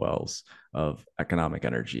gravity wells of economic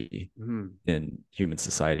energy in human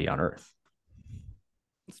society on Earth.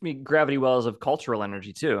 It's me gravity wells of cultural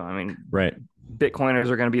energy too. I mean, right. Bitcoiners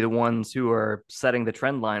are going to be the ones who are setting the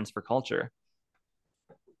trend lines for culture.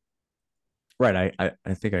 Right.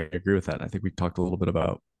 I think I agree with that. I think we talked a little bit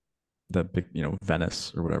about the big,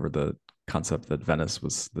 Venice or whatever, the concept that Venice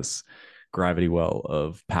was this gravity well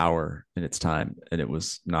of power in its time, and it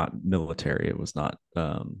was not military, it was not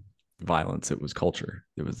violence, it was culture.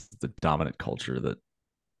 It was the dominant culture that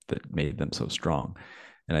made them so strong.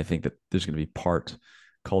 And I think that there's going to be part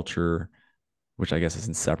culture, which I guess is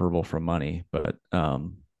inseparable from money, but that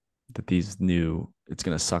it's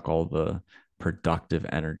going to suck all the productive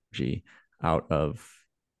energy out of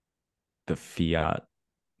the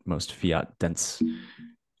most fiat dense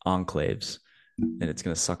enclaves, and it's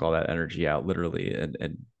going to suck all that energy out literally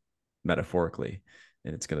and metaphorically,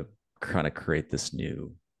 and it's going to kind of create these,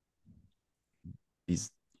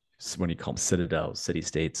 when you call them citadels, city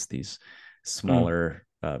states, these smaller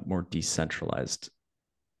more decentralized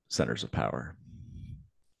centers of power.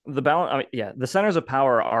 The balance, the centers of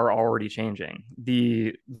power are already changing.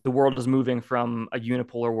 The world is moving from a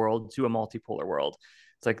unipolar world to a multipolar world.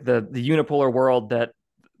 It's like the unipolar world that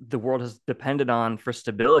the world has depended on for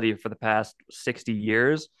stability for the past 60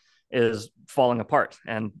 years is falling apart.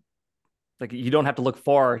 And like you don't have to look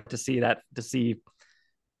far to see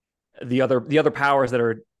the other powers that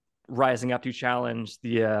are rising up to challenge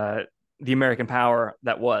the American power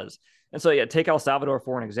that was. And so take El Salvador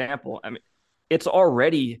for an example. I mean, it's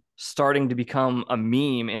already starting to become a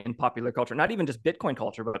meme in popular culture, not even just Bitcoin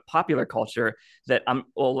culture, but popular culture, that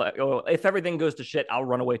if everything goes to shit, I'll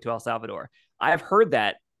run away to El Salvador. I've heard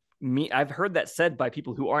that said by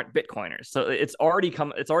people who aren't Bitcoiners. So it's already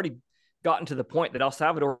gotten to the point that El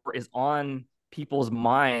Salvador is on people's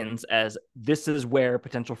minds as this is where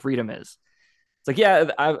potential freedom is. It's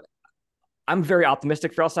like, I'm very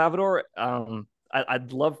optimistic for El Salvador.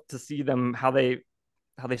 I'd love to see them how they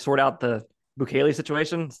sort out the Bukele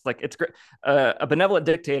situation. It's like, it's great. A benevolent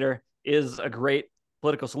dictator is a great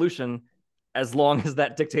political solution as long as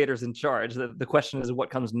that dictator's in charge. The question is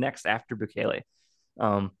what comes next after Bukele.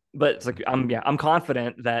 But it's like I'm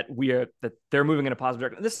confident that they're moving in a positive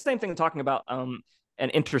direction. This is the same thing talking about an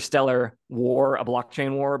interstellar war, a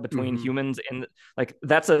blockchain war between humans, and like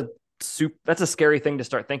that's a scary thing to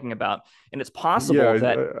start thinking about. And it's possible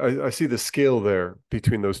that I see the scale there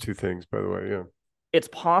between those two things, by the way. Yeah, it's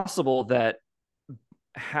possible that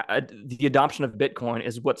the adoption of Bitcoin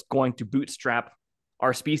is what's going to bootstrap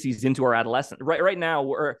our species into our adolescence. Right now,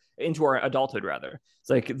 we're into our adulthood rather. It's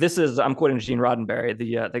like this is I'm quoting Gene Roddenberry,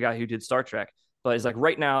 the guy who did Star Trek, but it's like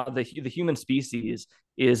right now the human species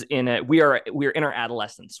is in it. We're in our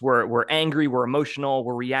adolescence. We're angry, we're emotional,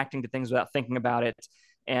 we're reacting to things without thinking about it,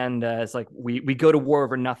 and it's like we go to war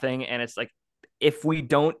over nothing, and it's like if we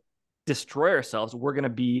don't destroy ourselves, we're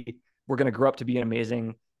gonna grow up to be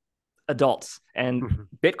amazing adults. And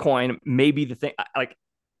Bitcoin may be the thing. Like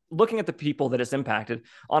looking at the people that it's impacted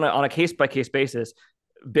on a case by case basis,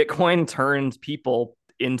 Bitcoin turns people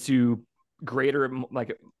into greater,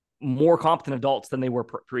 like more competent adults than they were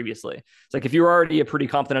previously. It's like if you're already a pretty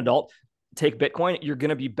competent adult, take Bitcoin, you're going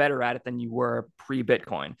to be better at it than you were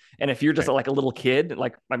pre-Bitcoin. And if you're just like a little kid,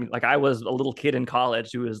 like I was a little kid in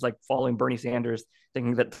college who was like following Bernie Sanders,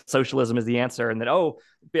 thinking that socialism is the answer, and that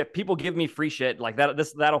if people give me free shit like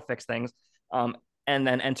that'll fix things. And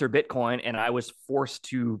then enter Bitcoin, and I was forced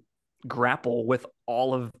to grapple with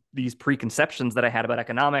all of these preconceptions that I had about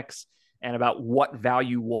economics and about what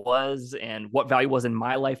value was and what value was in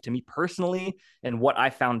my life to me personally and what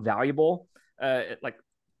I found valuable. Like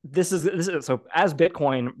this is so as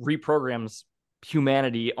Bitcoin reprograms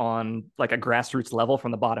humanity on like a grassroots level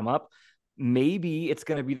from the bottom up, maybe it's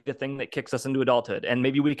going to be the thing that kicks us into adulthood, and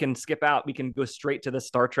maybe we can skip out, we can go straight to the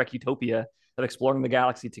Star Trek utopia of exploring the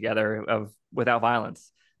galaxy together of without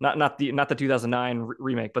violence. Not the 2009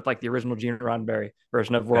 remake, but like the original Gene Roddenberry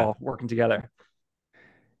version of we're all working together.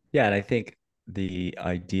 Yeah, and I think the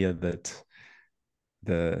idea that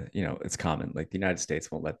it's common, like the United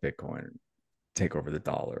States won't let Bitcoin take over the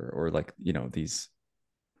dollar, or like these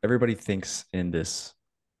everybody thinks in this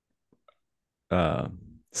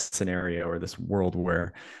scenario or this world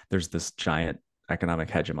where there's this giant economic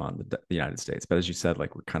hegemon, the United States. But as you said,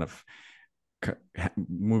 like we're kind of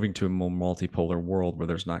moving to a more multipolar world where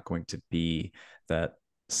there's not going to be that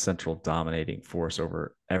central dominating force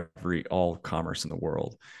over all commerce in the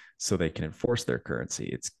world, so they can enforce their currency.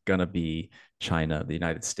 It's going to be China, the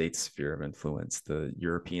United States sphere of influence, the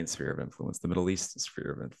European sphere of influence, the Middle East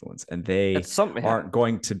sphere of influence. And they aren't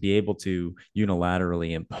going to be able to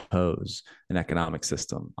unilaterally impose an economic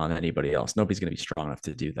system on anybody else. Nobody's going to be strong enough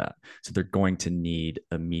to do that. So they're going to need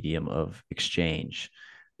a medium of exchange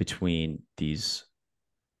between these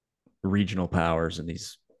regional powers and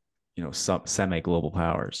these, semi-global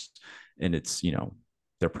powers. And it's,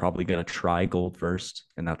 they're probably going to try gold first,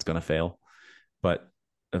 and that's going to fail. But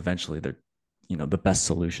eventually they're, the best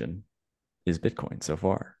solution is Bitcoin so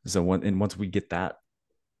far. So once we get that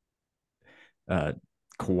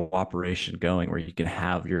cooperation going, where you can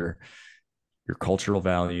have your cultural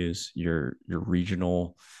values, your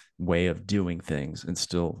regional way of doing things, and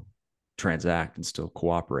still transact and still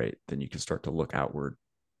cooperate, then you can start to look outward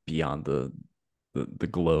beyond the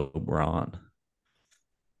globe we're on.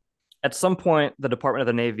 At some point, the Department of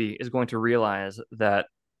the Navy is going to realize that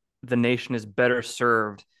the nation is better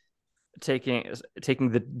served taking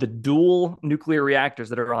the dual nuclear reactors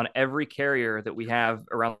that are on every carrier that we have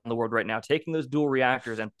around the world right now, taking those dual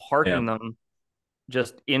reactors and parking them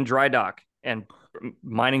just in dry dock and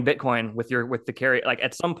mining Bitcoin with the carrier. Like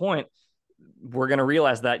at some point, we're going to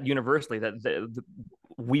realize that universally that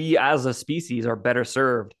we as a species are better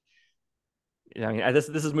served. I mean, this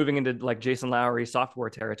is moving into like Jason Lowery software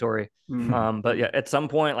territory. But yeah, at some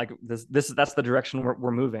point, like that's the direction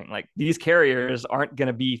we're moving. Like these carriers aren't going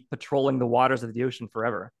to be patrolling the waters of the ocean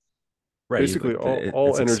forever. Right. Basically,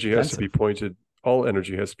 all energy has to be pointed. All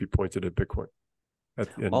energy has to be pointed at Bitcoin.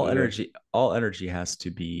 All energy has to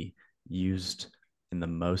be used in the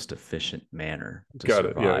most efficient manner to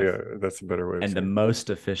survive. Yeah, that's a better way. And the most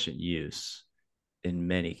efficient use, in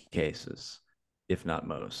many cases, if not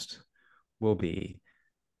most, will be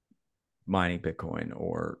mining Bitcoin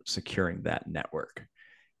or securing that network.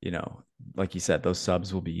 Like you said, those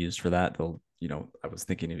subs will be used for that. They'll, I was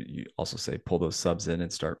thinking you also say pull those subs in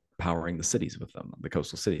and start powering the cities with them, the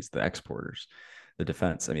coastal cities, the exporters, the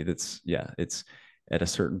defense. I mean, it's at a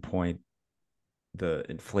certain point, the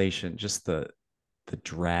inflation, just the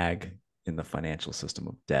drag in the financial system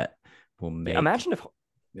of debt will make.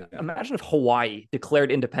 Imagine if Hawaii declared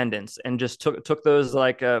independence and just took those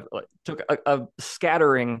took a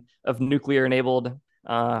scattering of nuclear enabled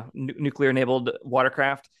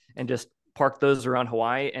watercraft and just parked those around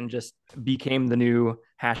Hawaii and just became the new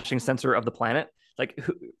hashing sensor of the planet. Like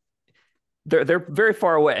they're very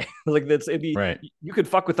far away. Like it'd be right. You could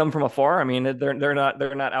fuck with them from afar. I mean, they're not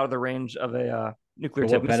out of the range of a nuclear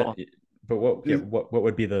tip missile. But what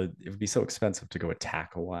would be it would be so expensive to go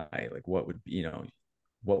attack Hawaii. Like what would be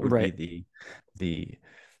the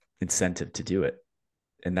incentive to do it?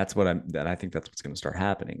 And that's I think that's what's going to start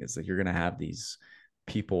happening, is that you're going to have these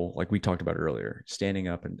people, like we talked about earlier, standing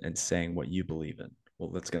up and saying what you believe in. Well,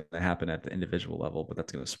 that's going to happen at the individual level, but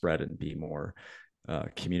that's going to spread and be more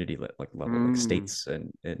community like level, like Mm. states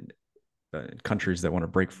and countries that want to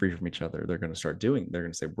break free from each other. They're going to start doing. They're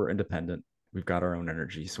going to say we're independent. We've got our own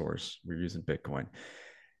energy source. We're using Bitcoin,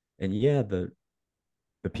 and yeah, the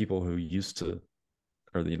people who used to,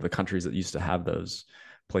 or the countries that used to have those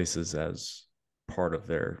places as part of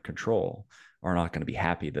their control are not going to be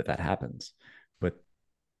happy that that happens. But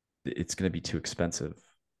it's going to be too expensive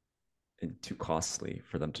and too costly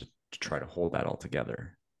for them to try to hold that all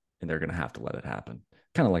together. And they're going to have to let it happen.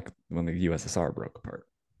 Kind of like when the USSR broke apart.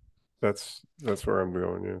 That's where I'm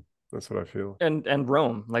going. Yeah, that's what I feel. And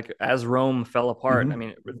Rome, like as Rome fell apart, I Mm-hmm.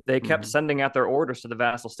 mean, they kept Mm-hmm. sending out their orders to the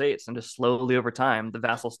vassal states, and just slowly over time, the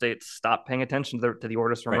vassal states stopped paying attention to the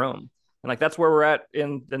orders from Right. Rome. And like that's where we're at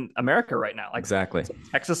in America right now. Like Exactly.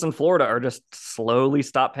 Texas and Florida are just slowly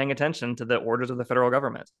stop paying attention to the orders of the federal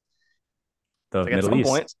government. The Like at Middle some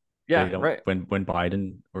point, East, they yeah, don't, right. when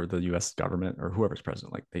Biden or the US government or whoever's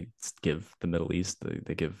president, like they give the Middle East,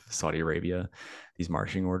 they give Saudi Arabia these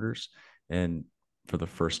marching orders. And for the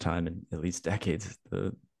first time in at least decades,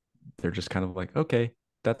 they're just kind of like, okay,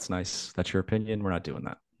 that's nice. That's your opinion. We're not doing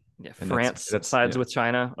that. Yeah, And France that's sides yeah, with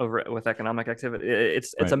China over with economic activity.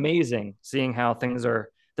 It's right. amazing seeing how things are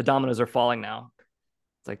the dominoes are falling now.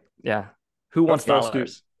 It's like, yeah, who How wants fast do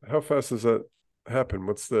dollars? how fast does that happen?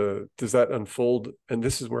 Does that unfold? And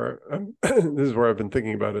this is where I'm this is where I've been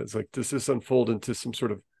thinking about it. It's like, does this unfold into some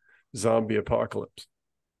sort of zombie apocalypse?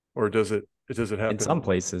 Or does it In some happen?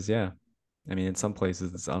 places, yeah. I mean, in some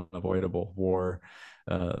places, it's unavoidable. War,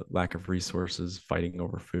 lack of resources, fighting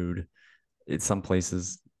over food. In some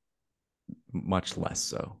places, much less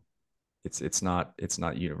so. It's not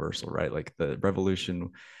universal, right? Like the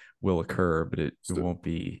revolution will occur, but it So, won't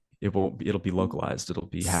be it won't be, it'll be localized. It'll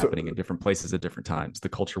be so, happening in different places at different times. The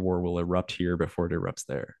culture war will erupt here before it erupts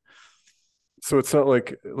there. so it's not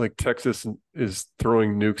like Texas is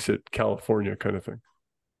throwing nukes at California kind of thing.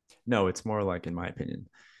 No, it's more like, in my opinion,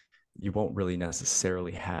 you won't really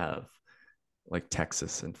necessarily have like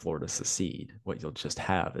Texas and Florida secede. What you'll just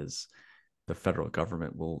have is the federal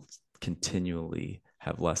government will continually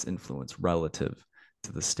have less influence relative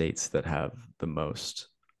to the states that have the most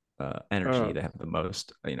energy, Uh, they have the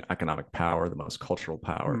most economic power, the most cultural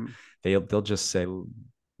power. hmm. They'll just say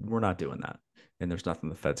we're not doing that, and there's nothing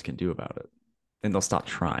the feds can do about it, and they'll stop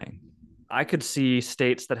trying. I could see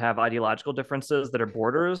states that have ideological differences that are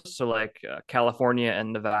borders. So, like California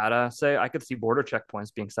and Nevada, say, I could see border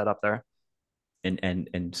checkpoints being set up there.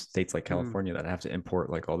 And states like Hmm. California that have to import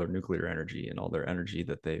like all their nuclear energy and all their energy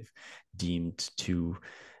that they've deemed too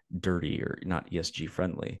dirty or not ESG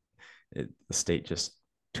friendly, the state just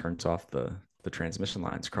turns off the transmission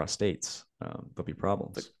lines across states. There'll be Like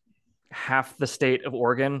problems, half the state of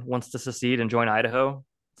Oregon wants to secede and join Idaho.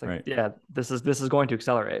 It's like, right? yeah, this is going to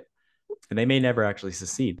accelerate. And they may never actually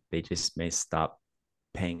secede. They just may stop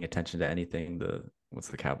paying attention to anything. What's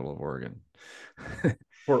the capital of Oregon?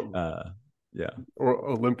 Portland uh, yeah, or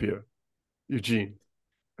Olympia, Eugene.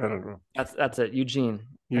 I don't know. That's it. Eugene.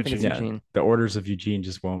 I think it's Eugene. yeah. Eugene. The orders of Eugene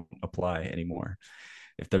just won't apply anymore.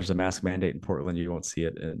 If there's a mask mandate in Portland, you won't see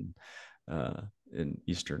it in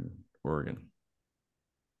Eastern Oregon.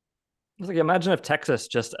 It's like imagine if Texas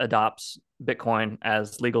just adopts Bitcoin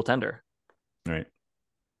as legal tender. Right.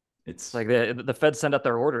 It's It's like the Feds send out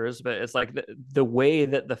their orders, but it's like the way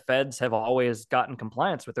that the Feds have always gotten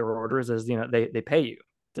compliance with their orders is they pay you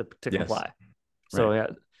to yes, comply. So right. yeah,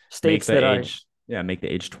 Make states the that are age, yeah, make the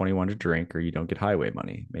age 21 to drink, or you don't get highway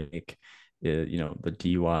money. Make the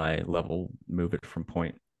DUI level, move it from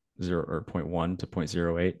point zero or point one to point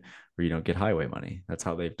zero eight, where you don't get highway money. That's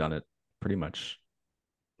how they've done it pretty much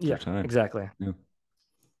through yeah, time. exactly. Yeah.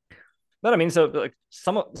 But I mean, so like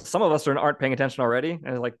some of us aren't paying attention already,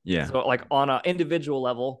 and like Yeah. so like on an individual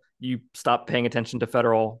level, you stop paying attention to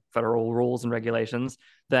federal rules and regulations.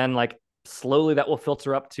 Then like slowly that will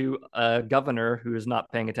filter up to a governor who is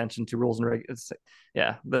not paying attention to rules and regulations.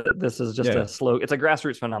 Yeah, this is just Yeah. a slow. It's a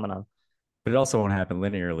grassroots phenomenon. But it also won't happen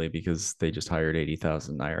linearly because they just hired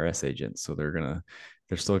 80,000 IRS agents. So they're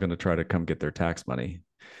still gonna try to come get their tax money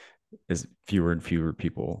as fewer and fewer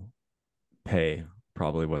people pay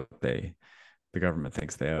probably what the government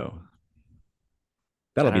thinks they owe.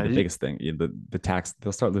 That'll I be don't the know. biggest thing. The tax,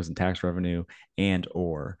 they'll start losing tax revenue, and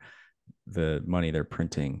or the money they're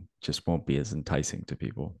printing just won't be as enticing to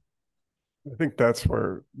people. I think that's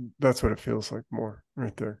what it feels like more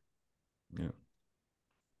right there. Yeah.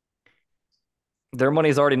 Their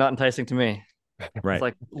money's already not enticing to me. It's Right.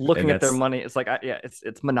 like And looking at their that's money. It's like, yeah,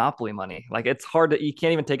 it's monopoly money. Like it's hard to, you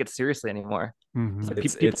can't even take it seriously anymore. It's Hmm. like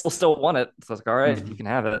people it's still want it. So it's like, all right, you Hmm. can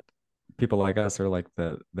have it. people like us are like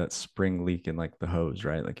that spring leak in like the hose,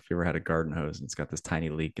 right? Like if you ever had a garden hose and it's got this tiny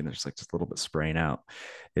leak and there's like just a little bit spraying out,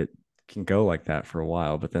 it can go like that for a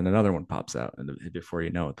while, but then another one pops out, and before you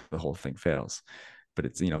know it, the whole thing fails. But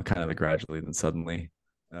it's kind of the gradually then suddenly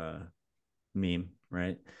uh, meme,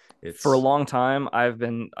 right? For a It's long time, I've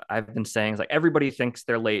been saying it's like everybody thinks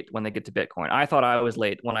they're late when they get to Bitcoin. I thought I was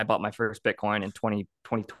late when I bought my first Bitcoin in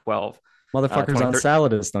 2012, motherfuckers on 2013.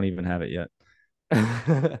 Saladus don't even have it yet.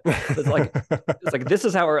 it's like it's like this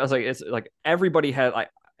is how I was like it's like everybody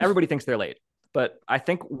thinks they're late, but I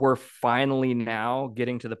think we're finally now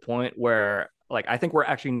getting to the point where like I think we're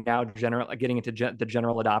actually now getting into the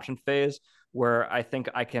general adoption phase where I think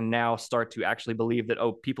I can now start to actually believe that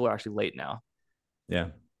people are actually late now. Yeah.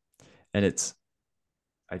 And it's,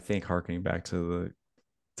 I think, harkening back to the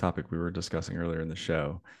topic we were discussing earlier in the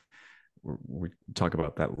show, we talk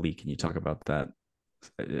about that leak and you talk about that.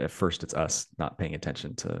 At first, it's us not paying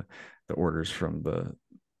attention to the orders from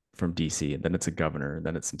DC, and then it's a governor, and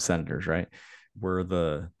then it's some senators, right? We're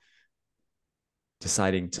the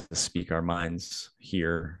deciding to speak our minds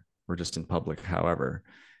here or just in public, however,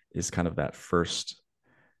 is kind of that first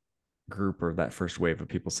group or that first wave of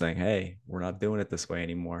people saying, hey, we're not doing it this way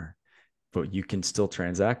anymore. But you can still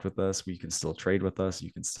transact with us. We can still trade with us.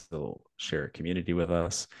 You can still share a community with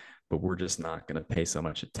us. But we're just not going to pay so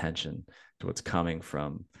much attention to what's coming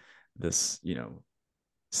from this,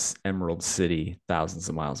 Emerald City, thousands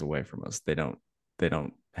of miles away from us. They don't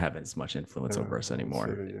have as much influence over us anymore.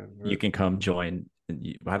 City, yeah, You right. can come join,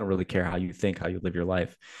 and I don't really care how you think, how you live your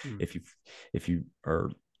life. Mm. If you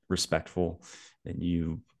are respectful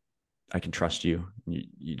and I can trust you.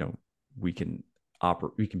 We can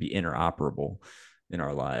we can be interoperable in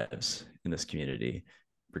our lives in this community,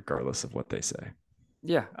 regardless of what they say.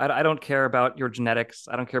 Yeah, I don't care about your genetics.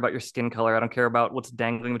 I don't care about your skin color. I don't care about what's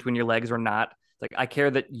dangling between your legs or not. It's like I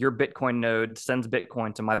care that your Bitcoin node sends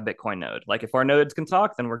Bitcoin to my Bitcoin node. Like if our nodes can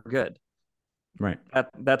talk, then we're good. Right.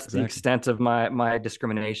 That's the Exactly. extent of my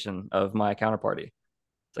discrimination of my counterparty.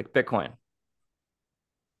 It's like Bitcoin.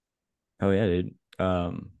 Oh yeah, dude.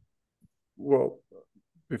 Well,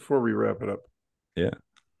 before we wrap it up, Yeah.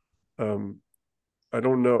 um, I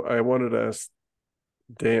don't know. I wanted to ask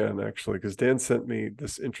Dan actually, because Dan sent me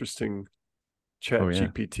this interesting Oh chat yeah.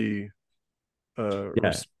 GPT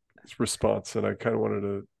Yeah. response, and I kind of wanted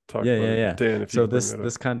to talk Yeah. about Yeah. it. Yeah. Dan, if you So could bring this that up.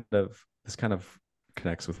 this kind of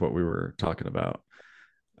connects with what we were talking about.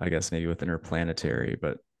 I guess maybe with interplanetary,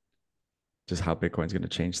 but just how Bitcoin's going to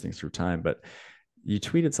change things through time. But you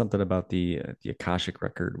tweeted something about the Akashic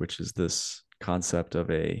record, which is this concept of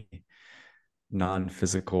a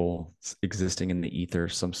non-physical existing in the ether,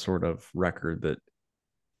 some sort of record that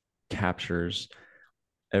captures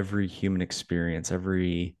every human experience,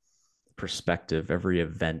 every perspective, every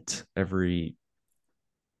event, every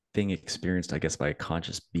thing experienced, I guess, by a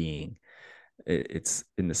conscious being. It's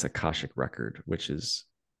in this Akashic record, which is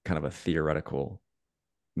kind of a theoretical,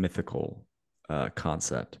 mythical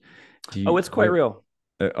concept. Do Oh, you it's quite what? real.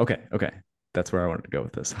 Okay, that's where I wanted to go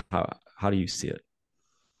with this. How do you see it?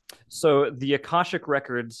 So the Akashic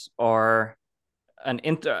records are an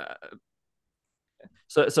inter.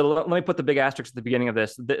 So let me put the big asterisk at the beginning of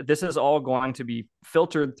this. This is all going to be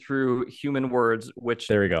filtered through human words, which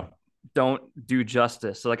There we go. don't do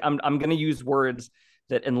justice. So like I'm going to use words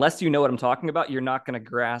that unless you know what I'm talking about, you're not going to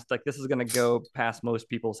grasp. Like this is going to go past most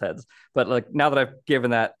people's heads. But like now that I've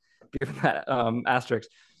given that asterisk,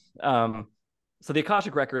 um, so the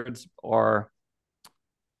Akashic records are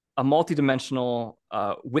a multidimensional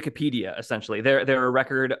Wikipedia. Essentially, they're a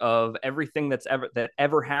record of everything that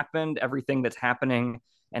ever happened, everything that's happening,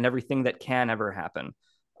 and everything that can ever happen.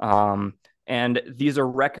 Um, and these are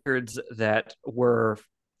records that were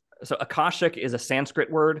so Akashic is a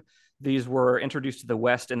Sanskrit word. These were introduced to the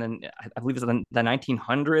West in I believe it was the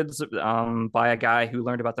 1900s by a guy who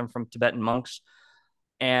learned about them from Tibetan monks.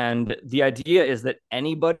 And the idea is that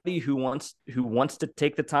anybody who wants to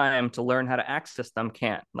take the time to learn how to access them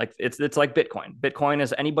can. Like it's like Bitcoin. Bitcoin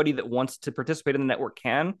is anybody that wants to participate in the network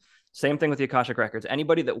can. Same thing with the Akashic records.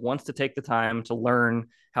 Anybody that wants to take the time to learn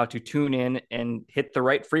how to tune in and hit the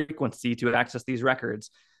right frequency to access these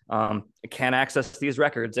records can access these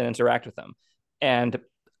records and interact with them. And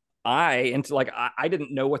I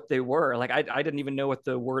didn't know what they were. Like I didn't even know what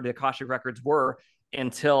the word Akashic records were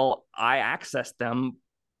until I accessed them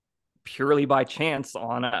purely by chance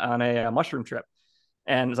on a mushroom trip.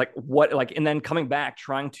 And it's like what like and then coming back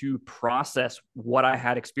trying to process what I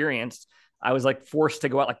had experienced, I was like forced to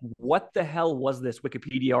go out, like, what the hell was this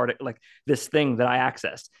Wikipedia article, like this thing that I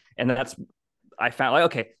accessed? And that's, I found like,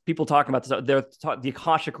 okay, people talking about this, the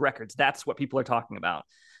Akashic records. That's what people are talking about.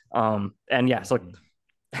 And yeah, so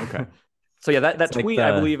Okay. so yeah, that It's like tweet,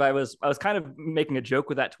 I believe I was kind of making a joke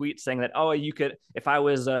with that tweet, saying that, oh, you could, if I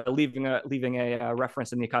was leaving a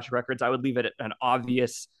reference in the Akashic records, I would leave it at an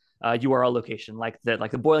obvious URL location, like the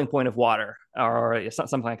boiling point of water, or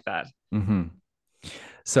something like that. Mhm.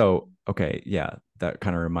 So, okay, yeah, that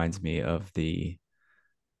kind of reminds me of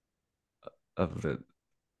of the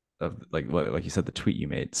like you said, the tweet you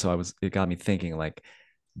made. So it got me thinking, like,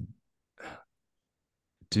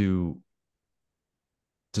 do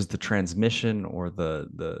does the transmission or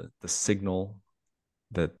the signal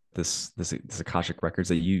that this Akashic records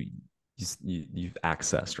that you've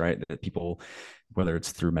accessed, right? That people, whether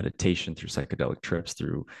it's through meditation, through psychedelic trips,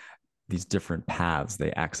 through these different paths,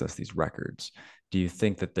 they access these records. Do you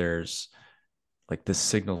think that there's like this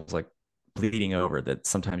signal's like bleeding over, that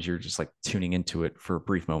sometimes you're just like tuning into it for a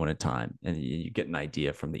brief moment in time and you get an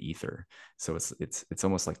idea from the ether? So it's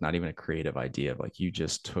almost like not even a creative idea, like you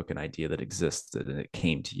just took an idea that existed and it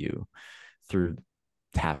came to you through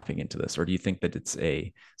tapping into this? Or do you think that it's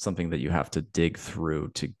a something that you have to dig through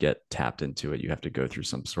to get tapped into it? You have to go through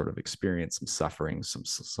some sort of experience, some suffering,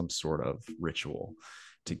 some sort of ritual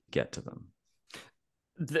to get to them?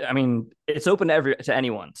 I mean, it's open to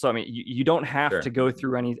anyone. So I mean, you don't have Sure. to go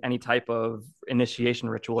through any type of initiation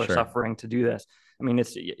ritual or Sure. suffering to do this. I mean,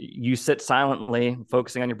 it's, you sit silently,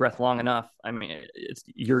 focusing on your breath long enough. I mean,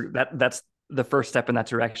 that's the first step in that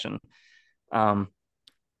direction. Um,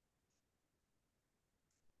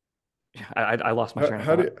 I lost my train of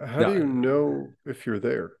thought. How do you know if you're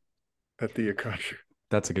there at the Akasha?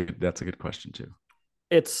 That's a good question too.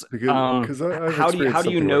 It's Because I've how experienced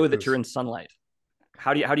do you something know like that this. you're in sunlight?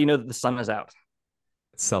 How do you know that the sun is out?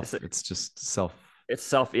 It's just self It's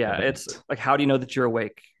self, yeah. It's evident. like, how do you know that you're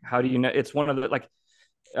awake? How do you know? It's one of the, like,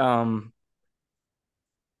 um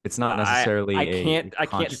It's not I necessarily a I can't You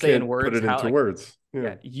conscious. say in can't put words it how, into like, words. Yeah.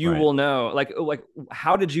 yeah, you Right. will know, like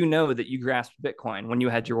how did you know that you grasped Bitcoin when you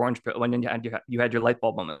had your orange pill, when you had your light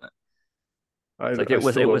bulb moment? It's like I still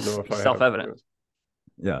it don't know was if I have. self-evident.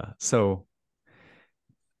 Yeah. So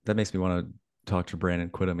that makes me want to talk to Brandon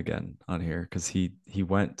Quittem again on here, because he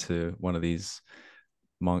went to one of these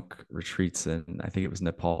monk retreats in, I think it was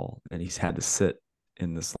Nepal, and he's had to sit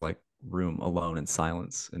in this like room alone in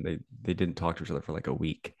silence, and they didn't talk to each other for like a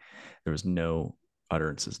week. There was no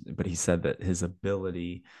utterances, but he said that his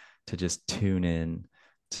ability to just tune in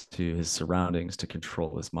to his surroundings, to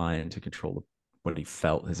control his mind, to control what he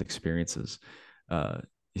felt, his experiences, uh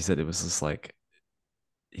he said it was just like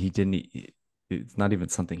he didn't it's not even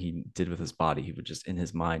something he did with his body. He would just in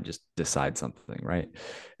his mind just decide something, right?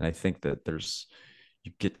 And I think that there's,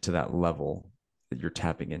 you get to that level that you're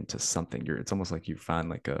tapping into something. It's almost like you find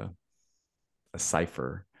like a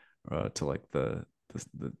cipher to like the,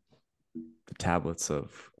 the tablets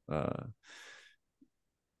of the,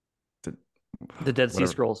 The Dead Sea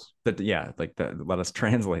whatever Scrolls. that, yeah, like that, let us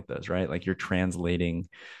translate those, right? Like you're translating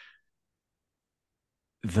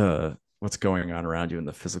the what's going on around you in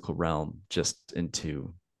the physical realm just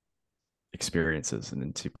into experiences and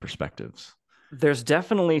into perspectives. There's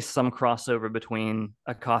definitely some crossover between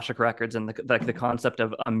Akashic records and the concept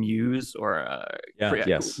of a muse, or Yeah.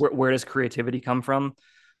 Yes. where does creativity come from?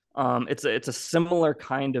 It's a similar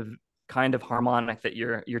kind of harmonic that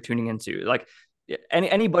you're tuning into. Like,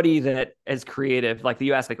 anybody that is creative, like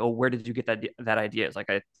you ask, like, oh, where did you get that idea? It's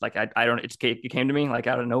I don't, it came to me like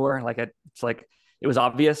out of nowhere. Like, it's like, it was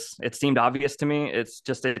obvious. It seemed obvious to me. It's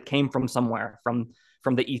just, it came from somewhere,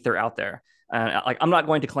 from the ether out there. And like, I'm not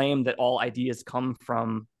going to claim that all ideas come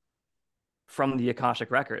from the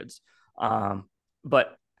Akashic records,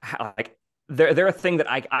 but like, they're a thing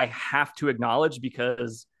that I have to acknowledge,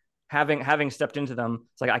 because having stepped into them,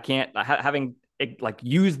 it's like I can't, having like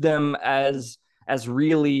used them as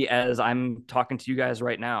really as I'm talking to you guys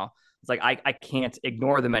right now. It's like I can't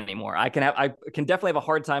ignore them anymore. I can definitely have a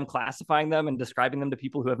hard time classifying them and describing them to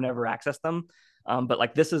people who have never accessed them. But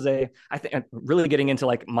like, this is I think really getting into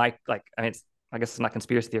like my, like, I mean, I guess it's not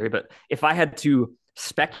conspiracy theory, but if I had to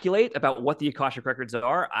speculate about what the Akashic records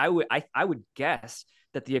are, I would guess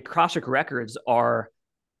that the Akashic records are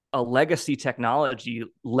a legacy technology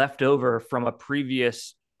left over from a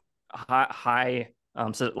previous high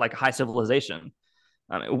civilization.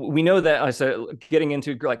 We know that. So getting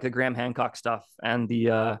into like the Graham Hancock stuff and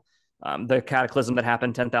the cataclysm that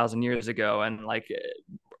happened 10,000 years ago, and like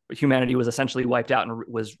humanity was essentially wiped out and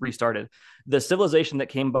was restarted. The civilization that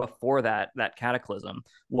came before that cataclysm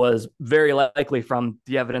was very likely, from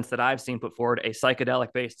the evidence that I've seen put forward, a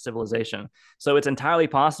psychedelic based civilization. So it's entirely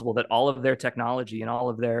possible that all of their technology and all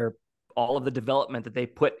of the development that they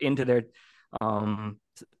put into their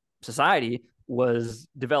society was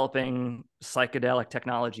developing psychedelic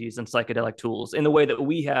technologies and psychedelic tools in the way that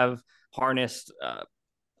we have harnessed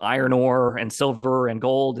iron ore and silver and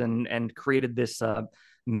gold and created this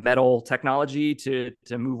metal technology to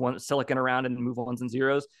move silicon around and move ones and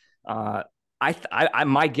zeros.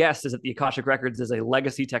 My guess is that the Akashic Records is a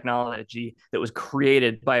legacy technology that was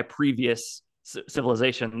created by a previous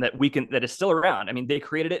civilization that is still around. I mean, they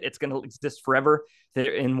created it. It's going to exist forever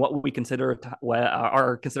in what we consider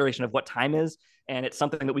our consideration of what time is, and it's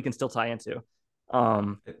something that we can still tie into.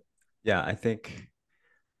 Yeah, I think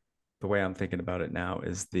the way I'm thinking about it now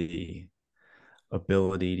is the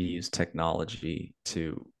ability to use technology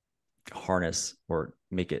to harness or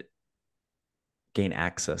make it gain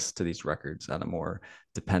access to these records on a more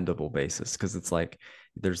dependable basis. Because it's like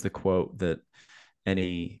there's the quote that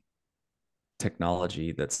any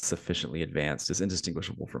technology that's sufficiently advanced is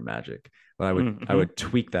indistinguishable from magic. But I would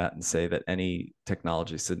tweak that and say that any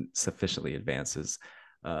technology sufficiently advanced is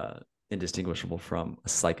indistinguishable from a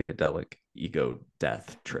psychedelic ego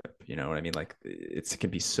death trip. You know what I mean? Like it can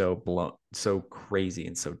be so blown, so crazy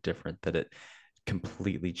and so different that it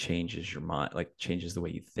completely changes your mind, like changes the way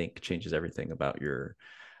you think, changes everything about your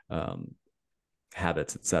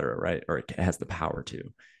habits, etc. Right? Or it has the power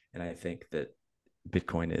to. And I think that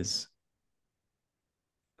Bitcoin is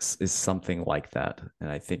something like that.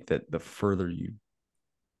 And I think that the further you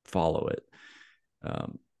follow it,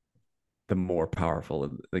 the more powerful,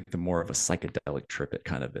 like the more of a psychedelic trip it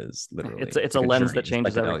kind of is. Literally, it's like a lens that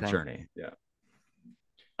changes everything. Journey. Yeah.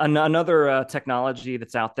 Another technology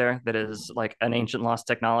that's out there that is like an ancient lost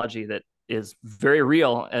technology that is very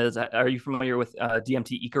real is, are you familiar with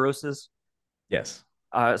DMT Icaroses? Yes.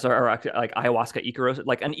 Or like ayahuasca Icaros.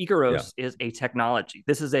 Like an Icaros is a technology.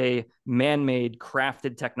 This is a man-made,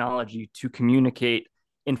 crafted technology to communicate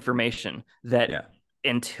information that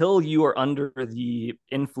until you are under the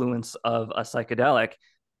influence of a psychedelic,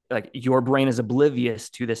 like your brain is oblivious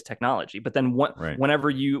to this technology. But then whenever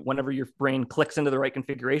your brain clicks into the right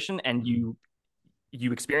configuration and you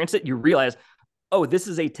experience it, you realize, oh, this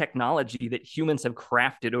is a technology that humans have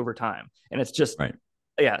crafted over time. And it's just,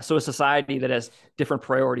 so a society that has different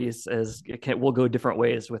priorities will go different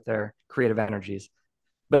ways with their creative energies.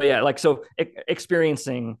 But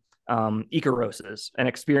experiencing Icaroses and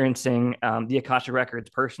experiencing the Akashic Records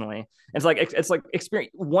personally, it's like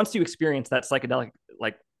experience. Once you experience that psychedelic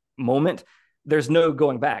like moment, there's no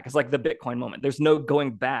going back. It's like the Bitcoin moment. There's no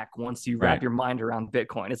going back once you wrap your mind around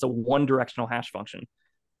Bitcoin. It's a one directional hash function.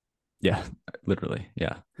 Yeah, literally.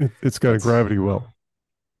 Yeah, it's got a gravity well.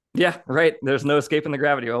 Yeah, right. There's no escaping the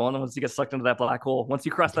gravity well once you get sucked into that black hole. Once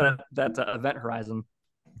you cross that event horizon.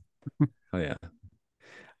 Oh yeah.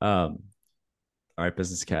 All right,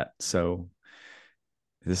 Business Cat. So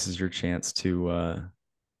this is your chance to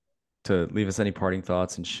leave us any parting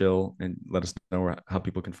thoughts and chill and let us know how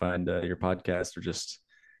people can find your podcast or just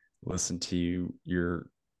listen to your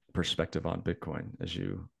perspective on Bitcoin as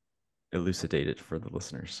you elucidate it for the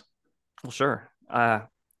listeners. Well, sure.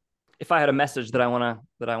 If I had a message that I want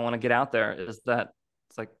to get out there, is that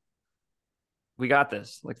it's like, we got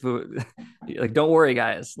this. Like don't worry,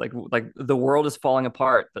 guys. Like the world is falling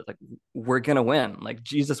apart, but like we're gonna win. Like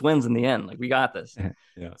Jesus wins in the end. Like we got this.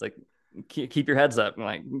 It's like keep your heads up.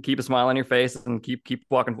 Like keep a smile on your face and keep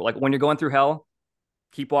walking. Like when you're going through hell,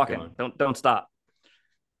 keep walking. Don't stop.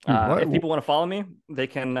 If people want to follow me, they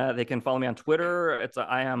can follow me on Twitter. It's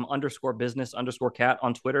I am _business_cat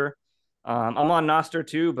on Twitter. I'm on Nostr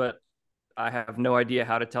too, but I have no idea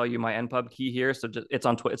how to tell you my NPub key here. So it's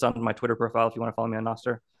on my Twitter profile if you want to follow me on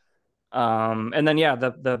Nostr. And then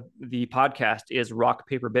the podcast is Rock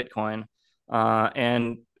Paper Bitcoin.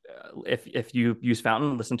 And if you use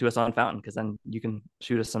Fountain, listen to us on Fountain, because then you can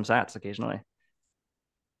shoot us some sats occasionally.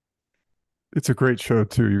 It's a great show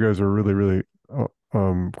too. You guys are really, really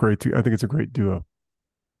great. I think it's a great duo.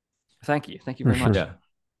 Thank you very much. Yeah,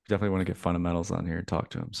 definitely want to get Fundamentals on here and talk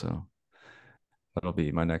to him. So that'll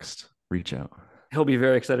be my next reach out. He'll be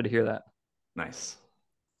very excited to hear that. Nice.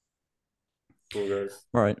 Cool, guys.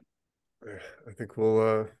 All right. I think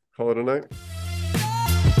we'll call it a night.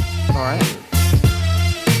 All right.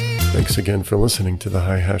 Thanks again for listening to the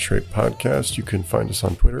High Hash Rate podcast. You can find us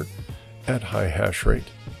on Twitter at High Hash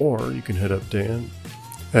Rate, or you can hit up Dan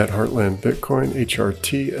at Heartland Bitcoin,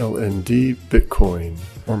 HRTLND Bitcoin,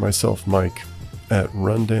 or myself, Mike, at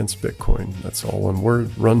Run Dance Bitcoin. That's all one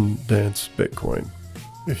word, Run Dance Bitcoin.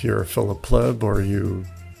 If you're a fellow pleb or you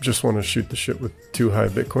just want to shoot the shit with two high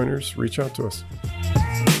Bitcoiners, reach out to us.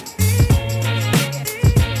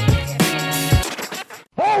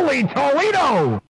 Holy Toledo!